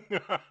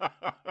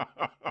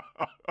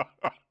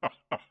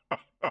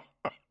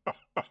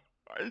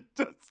 I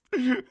just...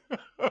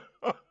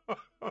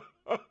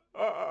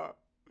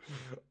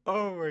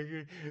 Oh my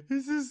god.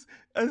 This is,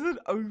 as an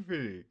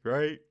opening,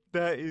 right?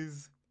 That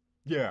is,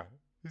 yeah,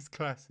 it's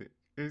classic.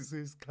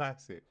 It's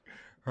classic,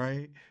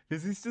 right?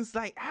 This is just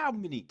like, how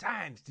many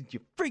times did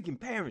your freaking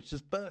parents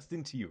just burst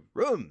into your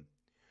room?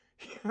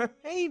 You know what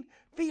I mean?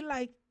 Be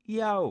like,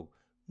 yo,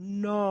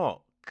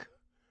 knock,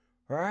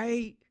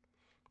 right?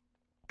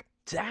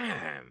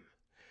 Damn.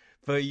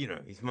 But, you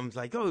know, his mum's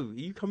like, oh, are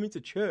you coming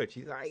to church?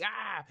 He's like,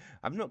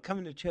 I'm not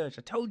coming to church.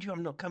 I told you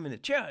I'm not coming to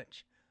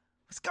church.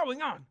 What's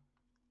going on?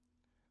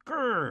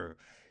 Grr.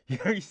 You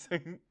know, so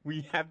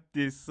we have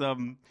this,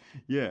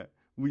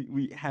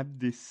 we have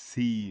this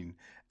scene,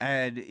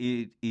 and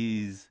it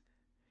is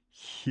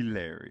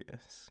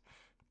hilarious,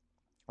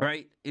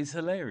 right? It's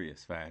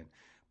hilarious, man.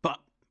 But,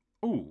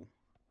 oh,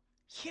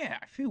 yeah,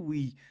 I feel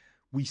we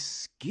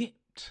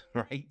skipped,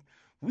 right?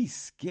 We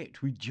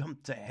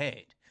jumped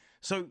ahead.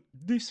 So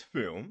this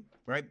film,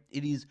 right,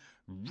 it is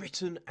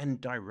written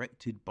and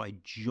directed by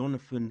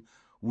Jonathan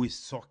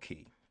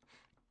Wisocki.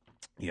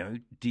 You know,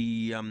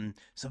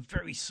 it's a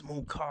very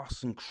small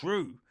cast and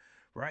crew,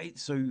 right?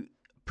 So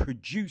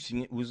producing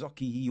it,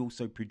 Wisocki, he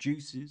also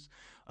produces,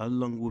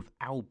 along with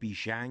Albie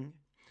Zhang,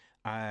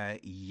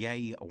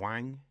 Ye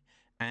Wang,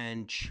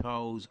 and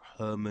Charles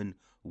Herman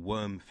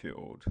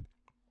Wormfield.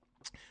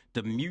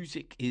 The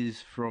music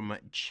is from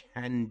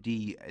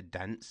Chandy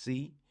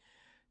Dancy.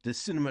 The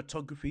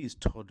cinematography is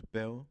Todd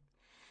Bell.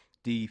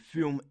 The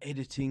film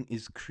editing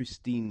is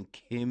Christine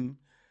Kim.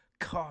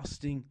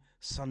 Casting,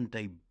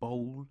 Sunday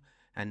Bowl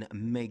and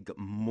Meg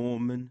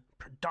Morman.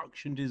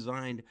 Production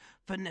design,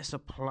 Vanessa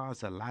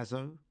Plaza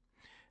Lazo.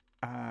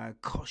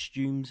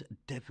 Costumes,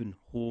 Devon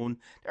Horn.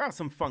 There are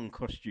some fun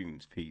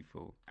costumes,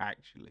 people,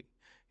 actually,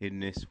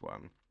 in this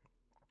one.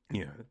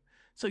 You know.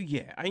 So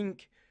yeah, I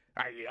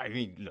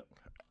mean, look,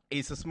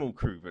 it's a small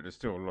crew, but there's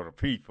still a lot of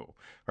people,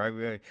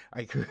 right?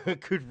 I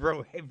could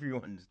roll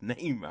everyone's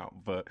name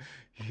out, but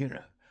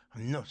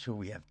I'm not sure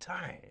we have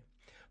time.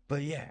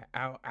 But yeah,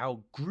 our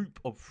group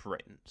of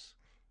friends,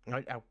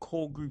 right? Our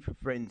core group of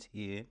friends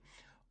here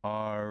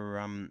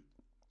are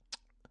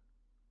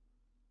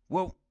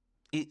well,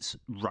 it's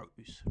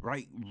Rose,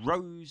 right?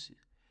 Rose,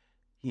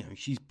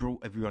 she's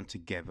brought everyone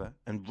together,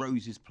 and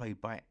Rose is played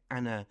by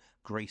Anna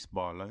Grace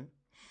Barlow.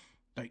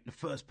 Like, the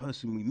first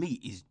person we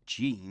meet is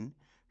Jean,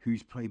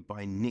 who's played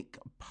by Nick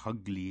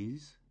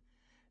Pugliese.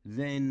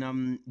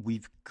 Then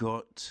we've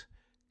got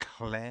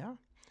Claire,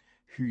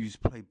 who's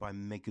played by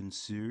Megan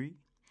Suri,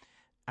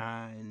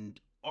 and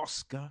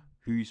Oscar,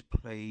 who's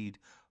played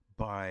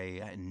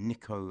by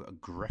Nico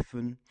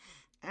Greffen,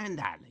 and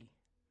Ali,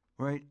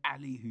 right?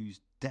 Ali,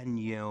 who's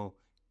Danielle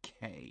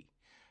Kay.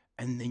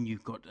 And then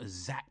you've got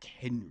Zach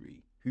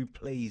Henry, who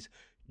plays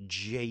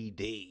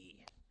JD,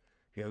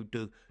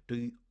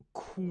 the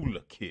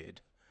cooler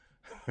kid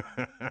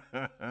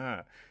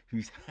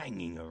who's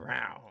hanging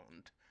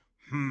around.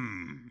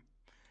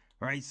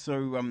 Right,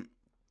 so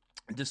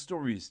the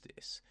story is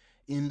this.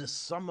 In the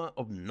summer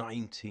of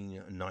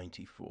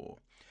 1994,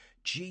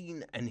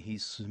 Gene and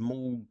his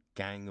small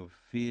gang of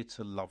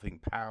theatre-loving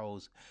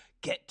pals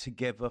get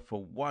together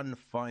for one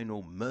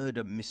final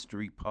murder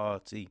mystery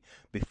party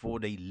before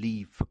they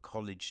leave for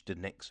college the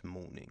next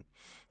morning.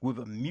 With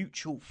a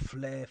mutual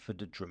flair for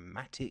the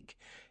dramatic,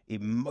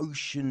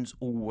 emotions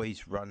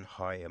always run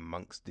high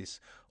amongst this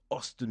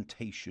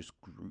ostentatious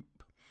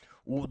group.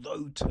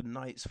 Although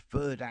tonight's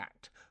third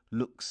act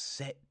looks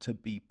set to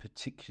be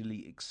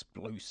particularly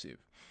explosive,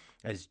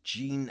 as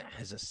Gene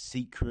has a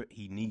secret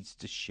he needs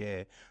to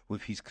share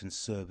with his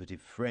conservative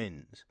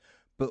friends.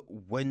 But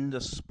when the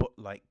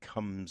spotlight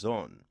comes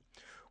on,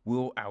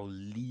 will our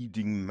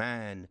leading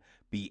man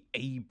be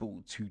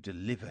able to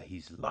deliver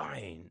his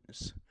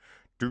lines?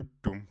 Dum,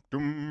 dum,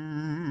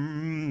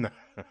 dum.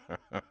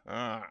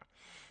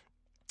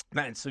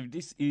 Man, so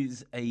this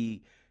is a,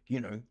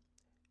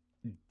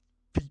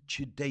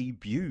 feature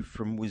debut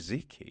from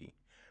Wiziki.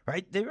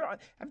 Right, I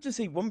have to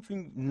say one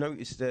thing.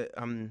 Notice that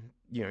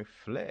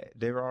Flair.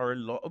 There are a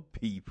lot of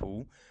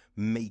people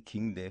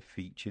making their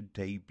feature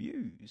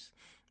debuts,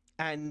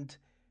 and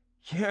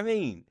you know what I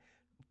mean.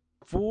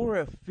 For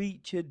a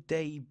feature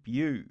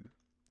debut,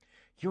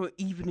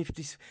 even if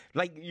this,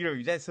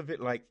 that's a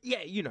bit like,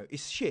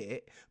 it's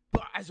shit,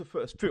 but as a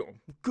first film,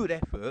 good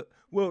effort,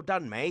 well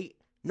done, mate,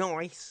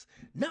 nice.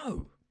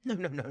 No.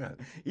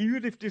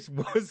 Even if this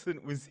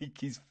wasn't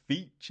Wiziki's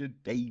feature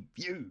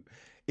debut,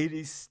 it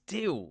is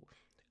still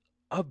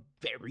a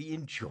very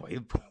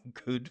enjoyable,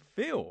 good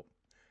film.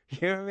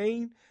 You know what I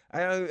mean?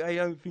 I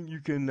don't think you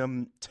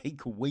can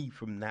take away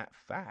from that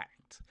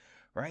fact,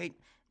 right?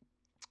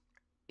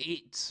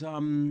 It's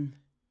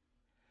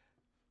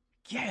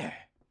yeah,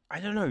 I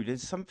don't know.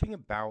 There's something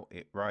about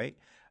it, right?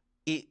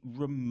 It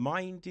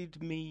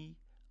reminded me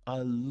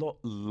a lot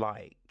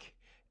like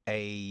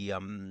a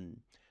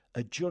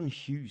John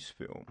Hughes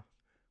film,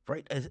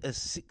 right? A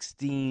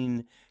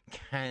 16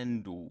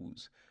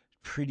 Candles,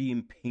 Pretty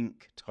in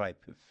Pink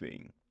type of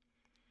thing.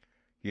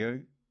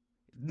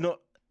 Not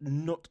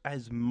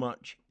as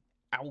much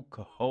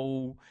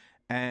alcohol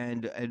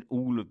and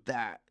all of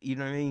that, you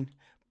know what I mean?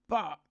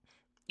 But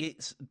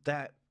it's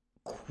that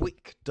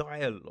quick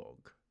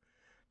dialogue,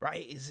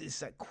 right? It's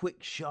that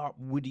quick, sharp,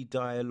 witty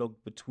dialogue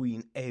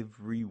between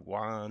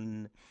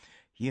everyone.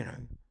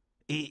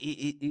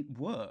 It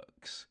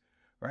works.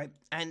 Right,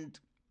 and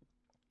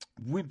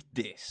with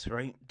this,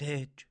 right,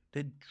 they're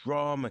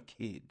drama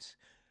kids,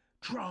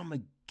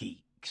 drama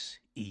geeks,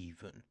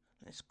 even.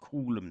 Let's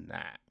call them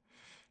that.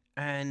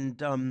 And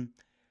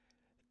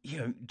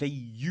they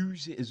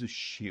use it as a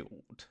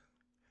shield,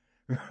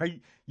 right?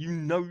 You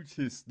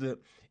notice that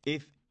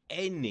if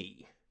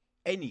any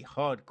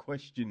hard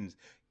questions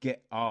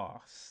get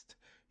asked,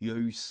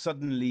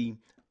 suddenly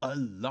a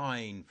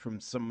line from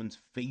someone's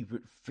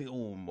favorite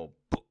film or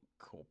book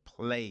or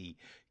play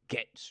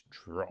gets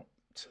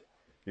dropped,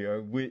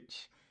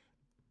 which,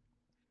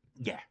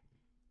 yeah,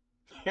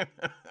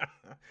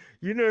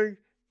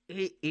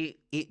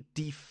 it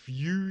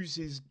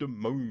diffuses the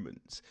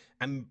moments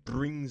and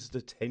brings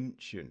the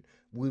tension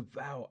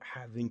without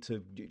having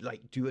to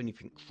do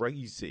anything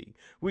crazy,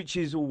 which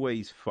is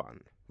always fun,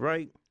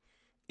 right?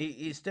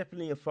 It's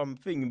definitely a fun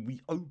thing, and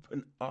we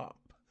open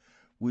up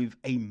with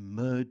a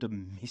murder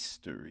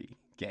mystery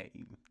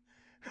game.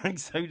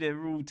 So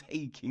they're all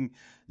taking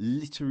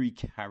literary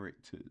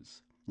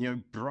characters,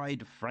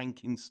 Bride of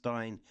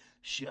Frankenstein,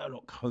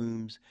 Sherlock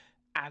Holmes,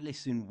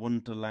 Alice in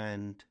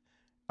Wonderland.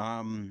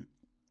 Oh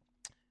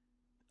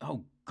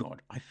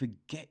God, I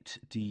forget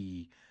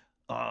the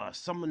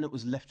someone that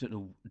was left at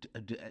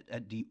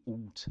the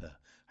altar.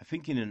 I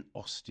think in an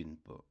Austen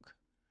book.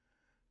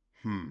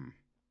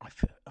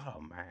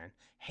 Oh man,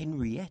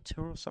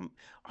 Henrietta or something.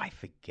 I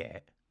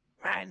forget.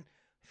 Man,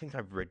 I think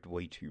I've read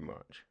way too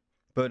much.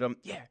 But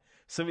yeah.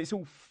 So it's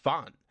all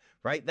fun,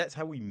 right? That's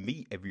how we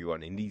meet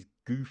everyone in these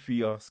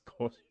goofy ass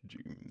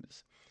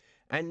costumes.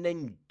 And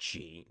then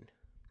Gene.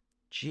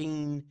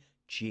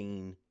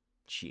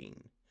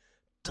 Gene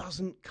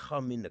doesn't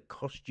come in the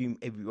costume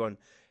everyone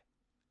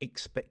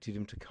expected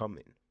him to come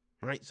in,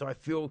 right? So I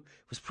feel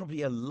it was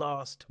probably a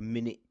last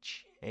minute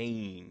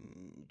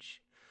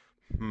change.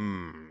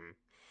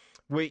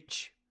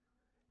 Which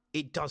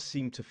it does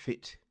seem to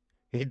fit.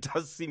 It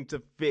does seem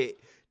to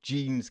fit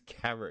Gene's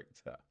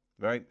character,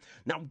 right?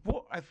 Now,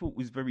 what I thought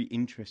was very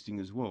interesting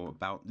as well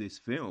about this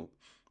film,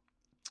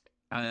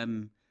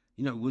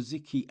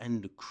 Waziki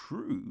and the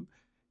crew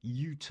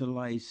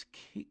utilize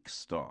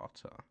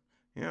Kickstarter.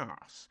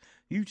 Yes,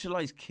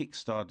 utilize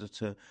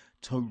Kickstarter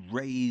to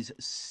raise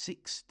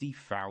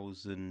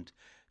 60,000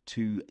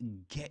 to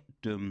get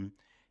them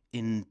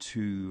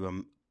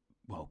into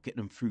get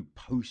them through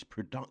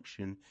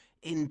post-production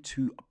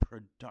into a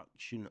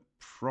production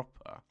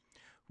proper,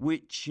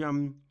 which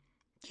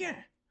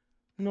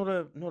not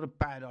a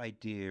bad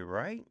idea,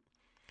 right?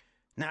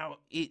 Now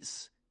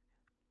it's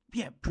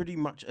pretty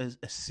much a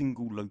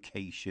single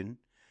location.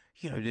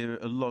 There are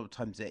a lot of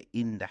times they're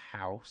in the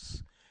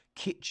house,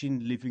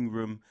 kitchen, living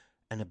room,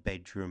 and a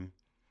bedroom.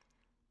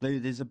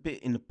 There's a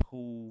bit in the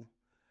pool,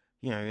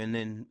 and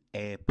then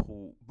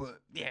airport,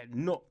 but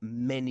not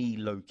many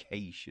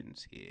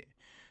locations here.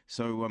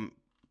 So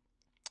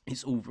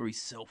it's all very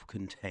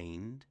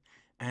self-contained,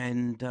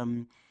 and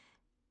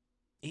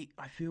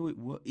I feel it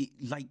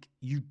like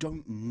you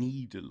don't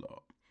need a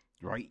lot,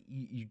 right?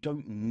 You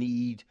don't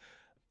need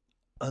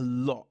a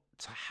lot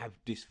to have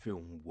this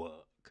film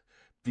work,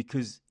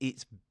 because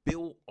it's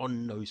built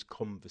on those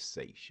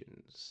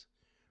conversations,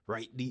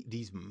 right?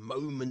 These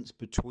moments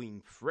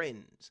between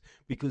friends,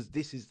 because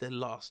this is their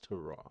last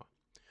hurrah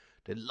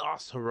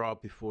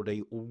before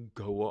they all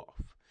go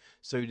off.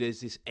 So there's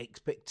this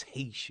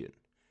expectation,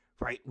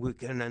 right? We're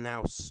gonna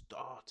now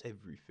start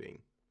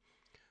everything,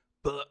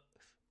 but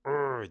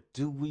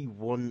do we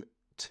want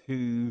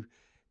to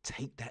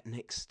take that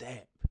next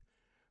step,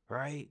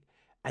 right?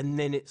 And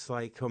then it's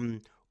like,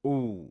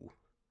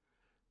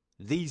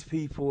 these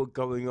people are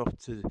going off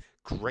to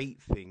great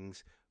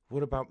things.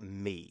 What about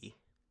me?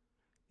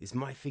 Is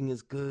my thing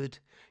as good?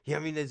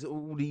 There's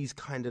all these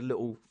kind of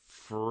little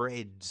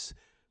threads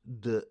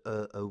that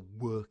are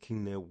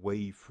working their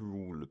way through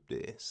all of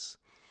this,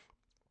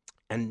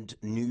 and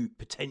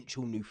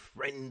potential new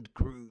friend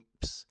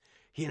groups.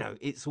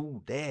 It's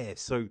all there.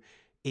 So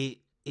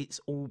it's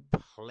all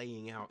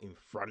playing out in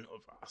front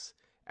of us,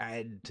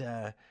 and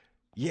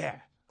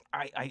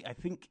I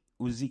think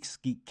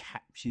Wazowski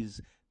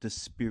captures the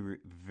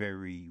spirit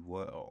very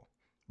well.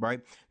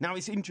 Right now,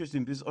 it's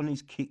interesting because on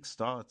his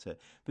Kickstarter,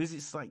 because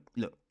it's like,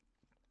 look,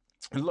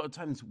 a lot of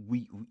times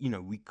we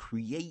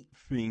create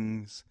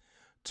things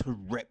to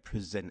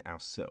represent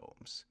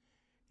ourselves,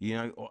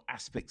 or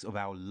aspects of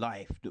our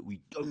life that we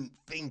don't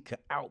think are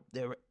out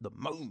there at the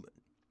moment.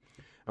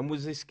 And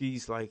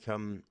Wazowski's like,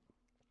 when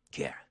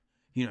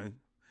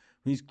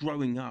he's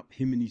growing up,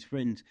 him and his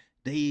friends,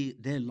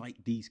 they're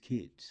like these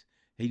kids.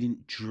 They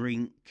didn't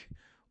drink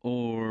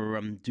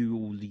or do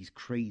all these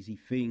crazy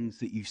things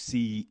that you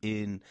see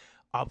in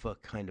other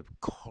kind of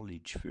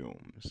college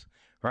films,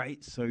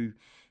 right? So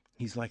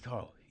he's like,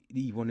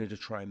 he wanted to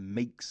try and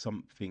make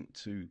something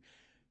to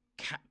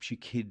capture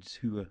kids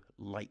who are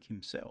like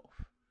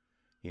himself,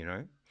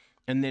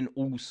 and then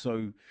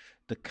also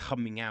the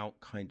coming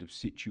out kind of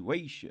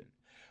situation.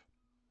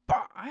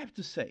 But I have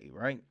to say,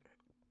 right,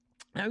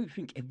 I don't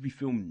think every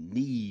film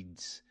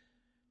needs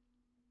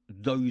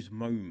those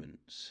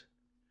moments.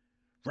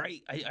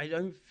 Right, I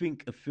don't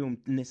think a film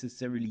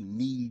necessarily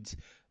needs,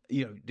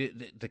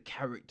 the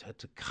character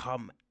to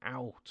come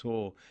out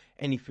or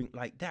anything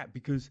like that,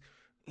 because,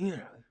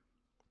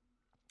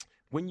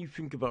 when you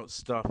think about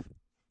stuff,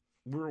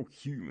 we're all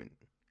human,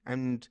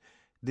 and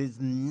there's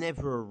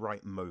never a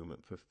right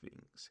moment for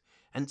things.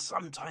 And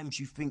sometimes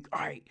you think, all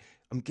right,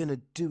 I'm going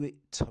to do it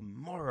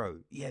tomorrow.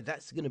 Yeah,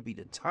 that's going to be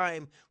the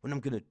time when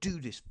I'm going to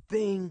do this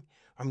thing.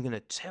 I'm going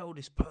to tell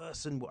this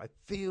person what I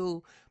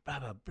feel, blah,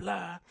 blah,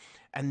 blah.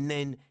 And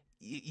then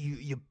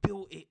you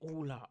built it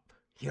all up.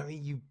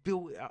 You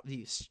built it up,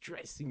 you're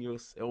stressing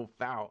yourself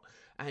out.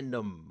 And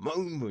the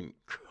moment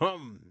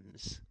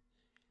comes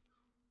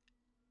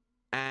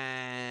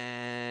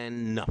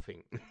and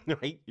nothing,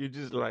 right? You're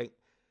just like,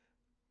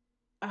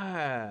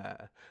 no,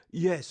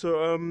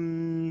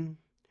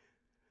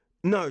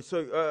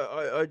 so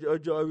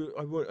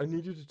I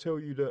needed to tell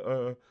you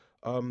that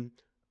I'm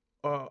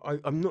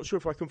not sure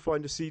if I can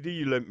find a CD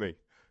you lent me.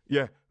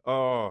 Yeah.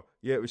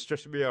 Yeah, it was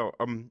stressing me out.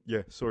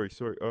 Yeah, sorry.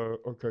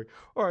 Okay.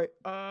 All right.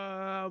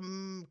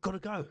 Gotta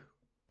go.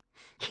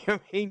 You know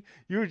what I mean?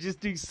 You would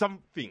just do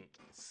something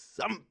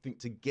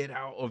to get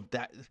out of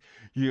that,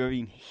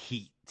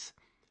 heat.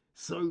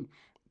 So,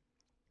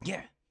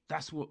 yeah,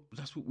 that's what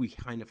we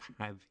kind of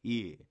have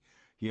here.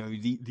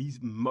 These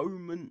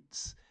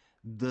moments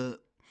that,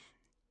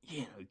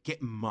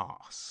 get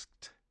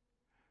masked,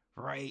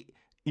 right?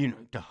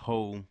 The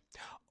whole,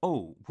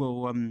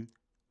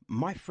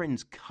 my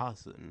friend's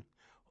cousin,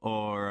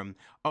 or,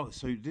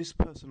 so this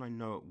person I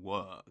know at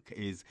work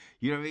is,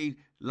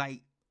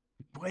 like,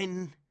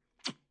 when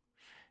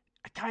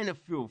I kind of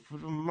feel, for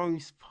the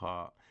most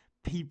part,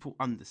 people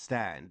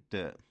understand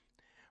that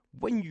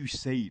when you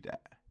say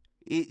that,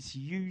 it's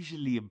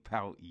usually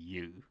about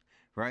you,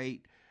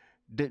 right?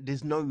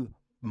 There's no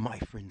my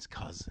friend's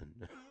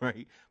cousin,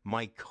 right?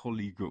 My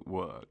colleague at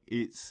work.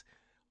 It's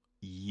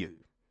you,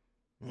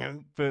 you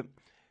know. But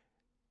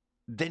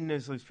then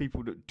there's those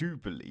people that do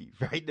believe,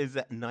 right? There's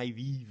that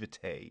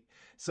naivete.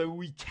 So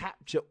we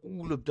capture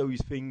all of those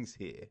things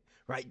here,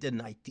 right? The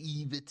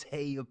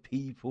naivete of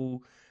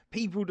people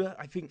that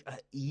I think are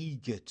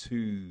eager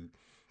to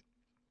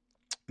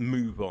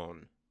move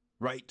on,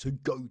 right? To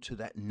go to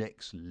that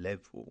next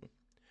level.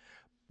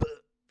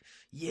 But,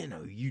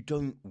 you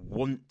don't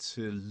want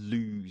to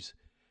lose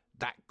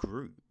that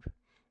group,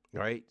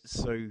 right?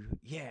 So,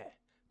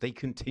 they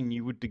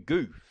continue with the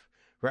goof,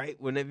 right?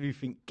 When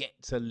everything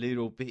gets a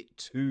little bit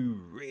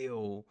too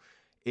real,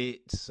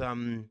 it's,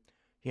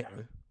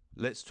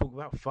 let's talk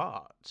about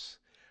farts,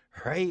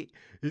 right?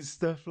 It's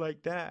stuff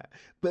like that.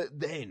 But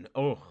then,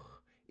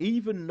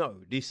 even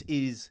though this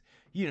is,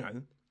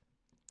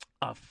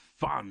 a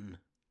fun,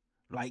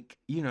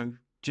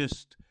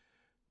 just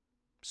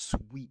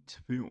sweet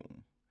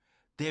film,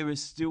 there are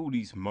still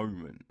these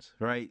moments,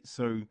 right?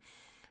 So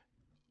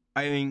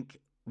I think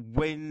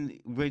when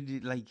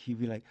he'd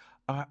be like,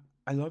 I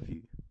love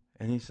you,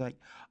 and it's like,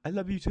 I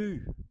love you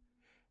too.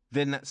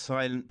 Then that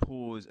silent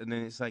pause, and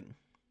then it's like,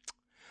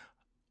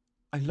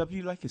 I love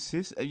you like a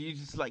sis, and you're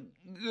just like,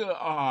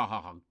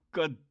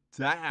 god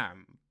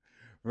damn,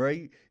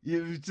 right?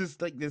 It's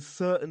just like there's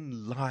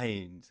certain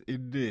lines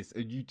in this,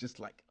 and you just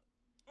like,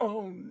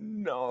 oh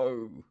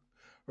no,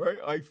 right?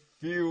 I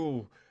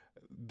feel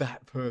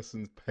that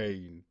person's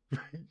pain,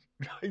 right?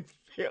 I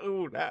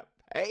feel that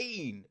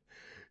pain.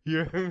 You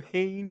know what I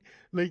mean?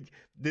 Like,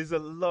 there's a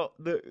lot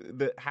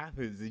that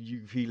happens, and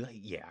you feel like,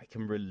 yeah, I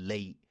can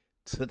relate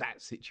to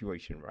that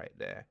situation right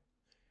there.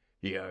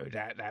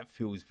 That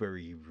feels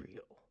very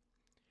real.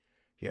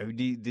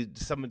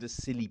 Some of the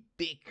silly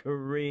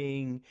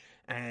bickering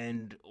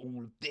and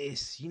all of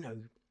this,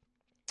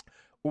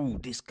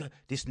 oh,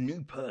 this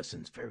new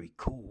person's very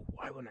cool.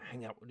 I want to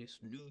hang out with this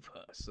new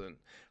person,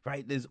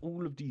 right? There's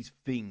all of these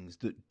things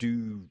that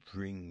do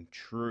ring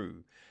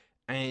true.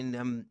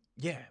 And,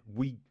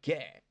 we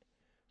get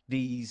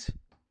these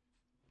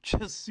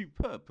just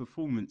superb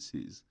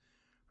performances,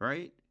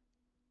 right?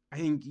 I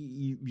think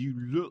you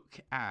look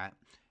at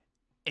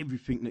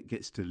everything that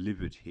gets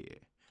delivered here,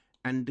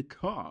 and the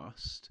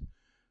cast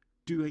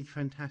do a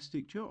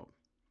fantastic job.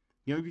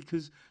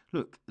 Because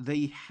look,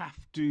 they have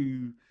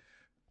to,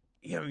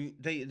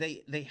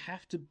 they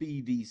have to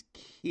be these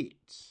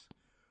kids,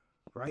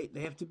 right?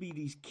 They have to be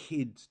these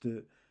kids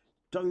that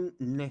don't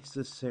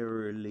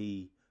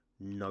necessarily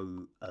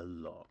know a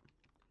lot.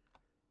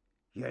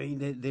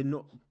 They're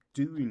not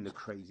doing the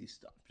crazy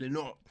stuff. They're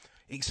not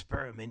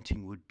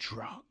experimenting with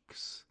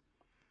drugs.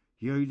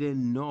 They're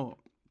not,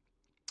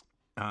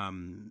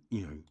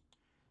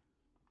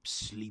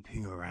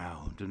 sleeping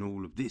around and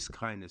all of this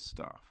kind of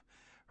stuff,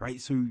 right?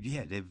 So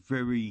they're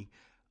very,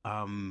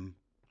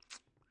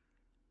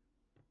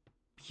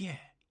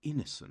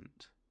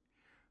 innocent,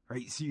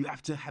 right? So you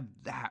have to have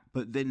that,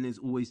 but then there's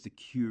always the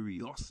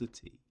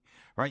curiosity,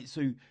 right?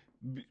 So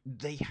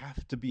they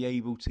have to be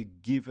able to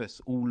give us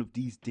all of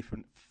these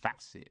different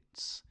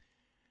facets,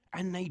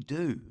 and they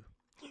do.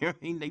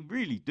 They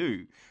really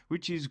do,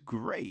 which is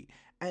great.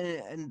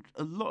 And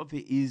a lot of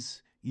it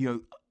is, a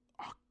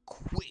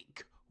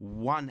quick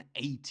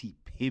 180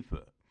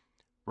 pivot,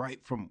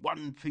 right, from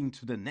one thing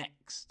to the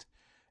next,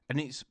 and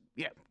it's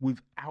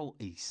without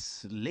a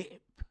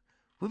slip.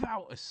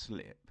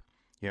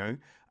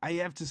 I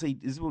have to say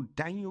as well,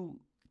 Daniel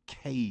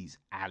Kaye's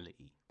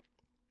Ali,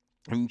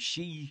 and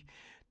she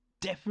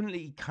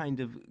definitely kind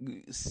of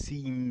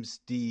seems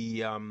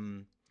the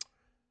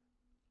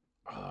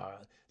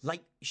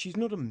like, she's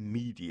not a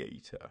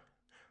mediator,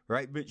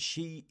 right? But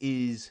she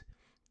is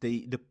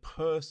the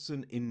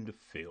person in the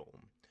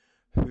film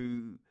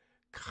who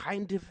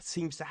kind of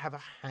seems to have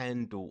a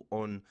handle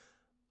on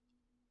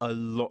a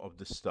lot of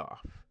the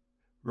stuff,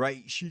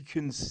 right? She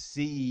can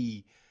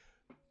see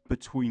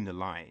between the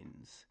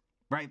lines,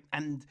 right?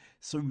 And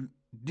so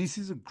this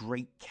is a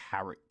great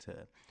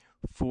character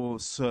for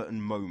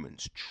certain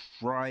moments,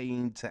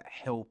 trying to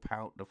help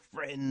out the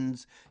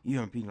friends,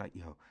 being like,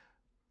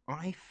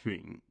 I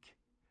think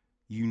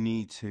you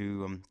need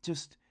to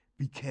just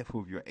be careful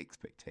of your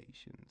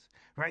expectations,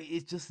 right?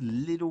 It's just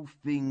little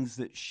things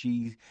that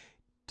she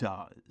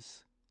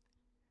does.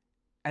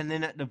 And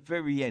then at the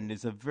very end,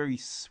 there's a very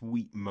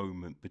sweet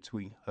moment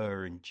between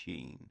her and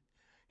Jean.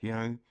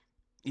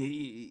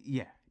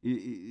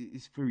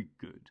 It's very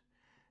good.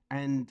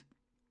 And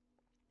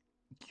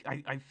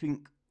I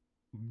think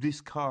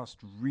this cast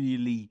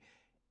really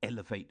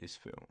elevate this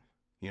film.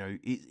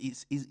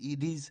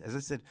 It is, as I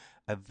said,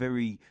 a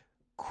very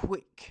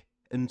quick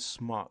and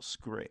smart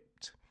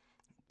script,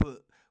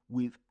 but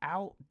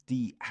without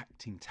the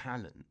acting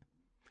talent,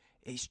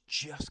 it's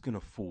just gonna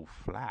fall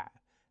flat,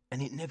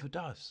 and it never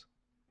does.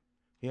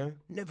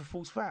 Never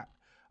falls flat.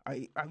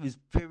 I was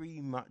very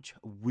much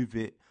with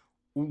it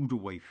all the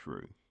way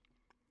through.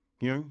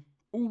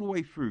 All the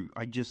way through.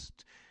 I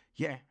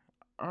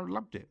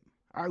loved it.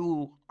 I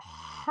will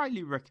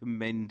highly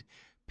recommend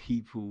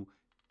people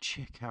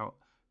check out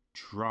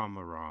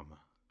Dramarama.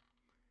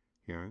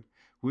 You know,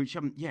 which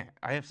yeah,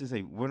 I have to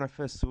say, when I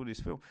first saw this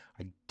film,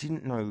 I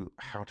didn't know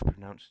how to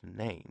pronounce the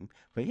name,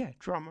 but yeah,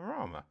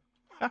 Dramarama.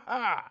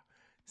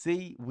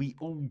 See, we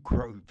all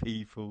grow,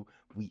 people.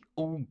 We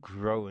all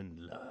grow and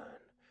learn.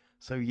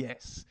 So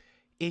yes,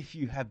 if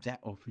you have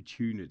that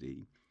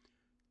opportunity,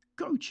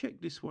 go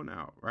check this one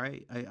out,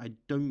 right? I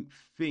don't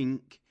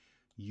think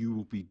you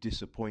will be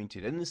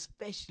disappointed, and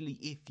especially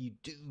if you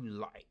do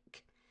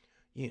like,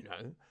 you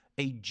know,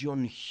 a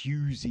John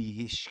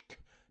Hughesy-ish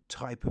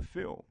type of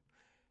film,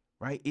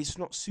 right? It's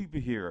not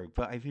superhero,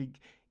 but I think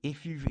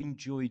if you've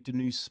enjoyed the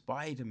new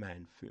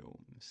Spider-Man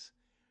films,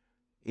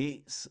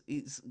 it's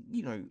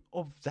you know,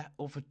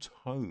 of a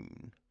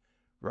tone,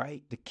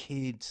 right? The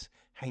kids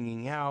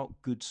hanging out,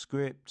 good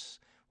scripts,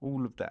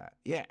 all of that.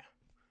 Yeah.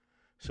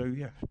 So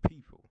yeah,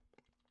 people,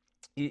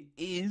 it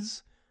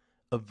is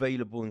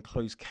available in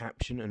closed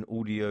caption and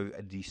audio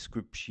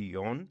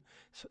description.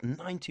 It's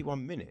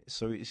 91 minutes,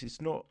 so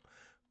it's not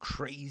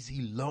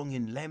crazy long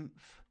in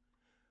length.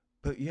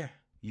 But yeah,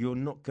 you're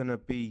not gonna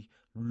be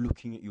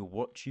looking at your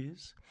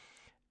watches.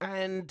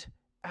 And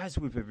as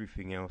with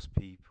everything else,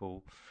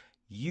 people,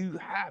 you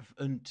have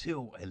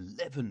until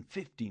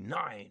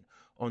 11:59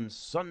 on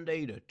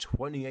Sunday the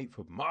 28th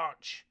of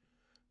March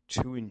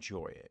to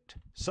enjoy it.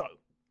 So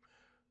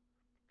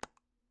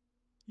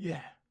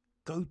yeah,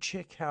 go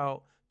check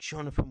out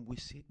Jonathan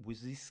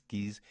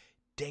Wierzbicki's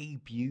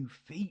debut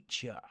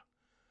feature,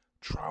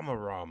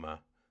 Dramarama.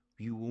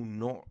 You will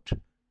not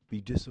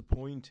be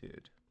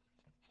disappointed.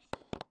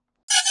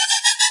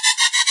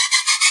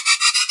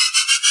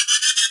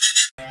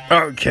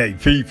 Okay,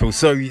 people,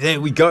 so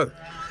there we go.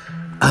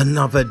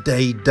 Another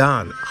day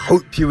done.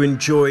 Hope you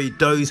enjoyed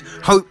those.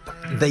 Hope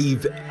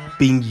they've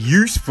been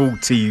useful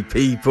to you,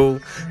 people.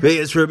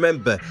 Because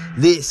remember,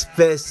 this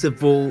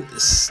festival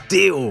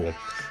still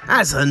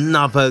has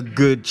another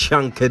good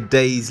chunk of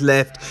days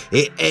left.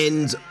 It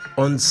ends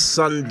on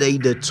Sunday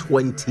the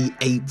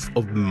 28th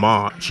of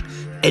March.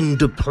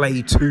 End of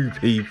play 2,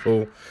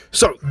 people.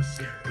 So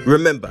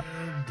remember,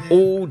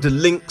 all the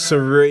links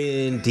are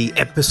in the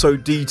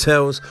episode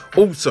details.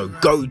 Also,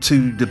 go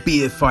to the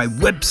BFI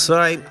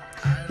website,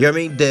 you know what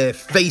I mean, their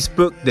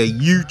Facebook, their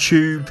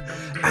YouTube,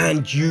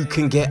 and you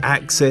can get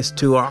access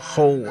to a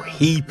whole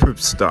heap of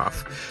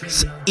stuff.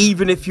 So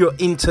even if you're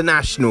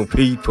international,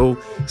 people,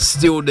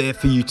 still there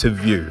for you to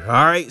view.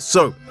 Alright,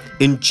 so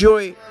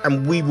enjoy,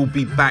 and we will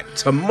be back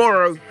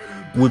tomorrow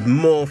with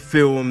more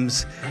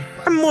films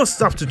and more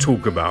stuff to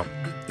talk about.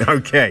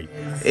 Okay,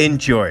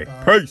 enjoy.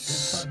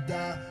 Peace.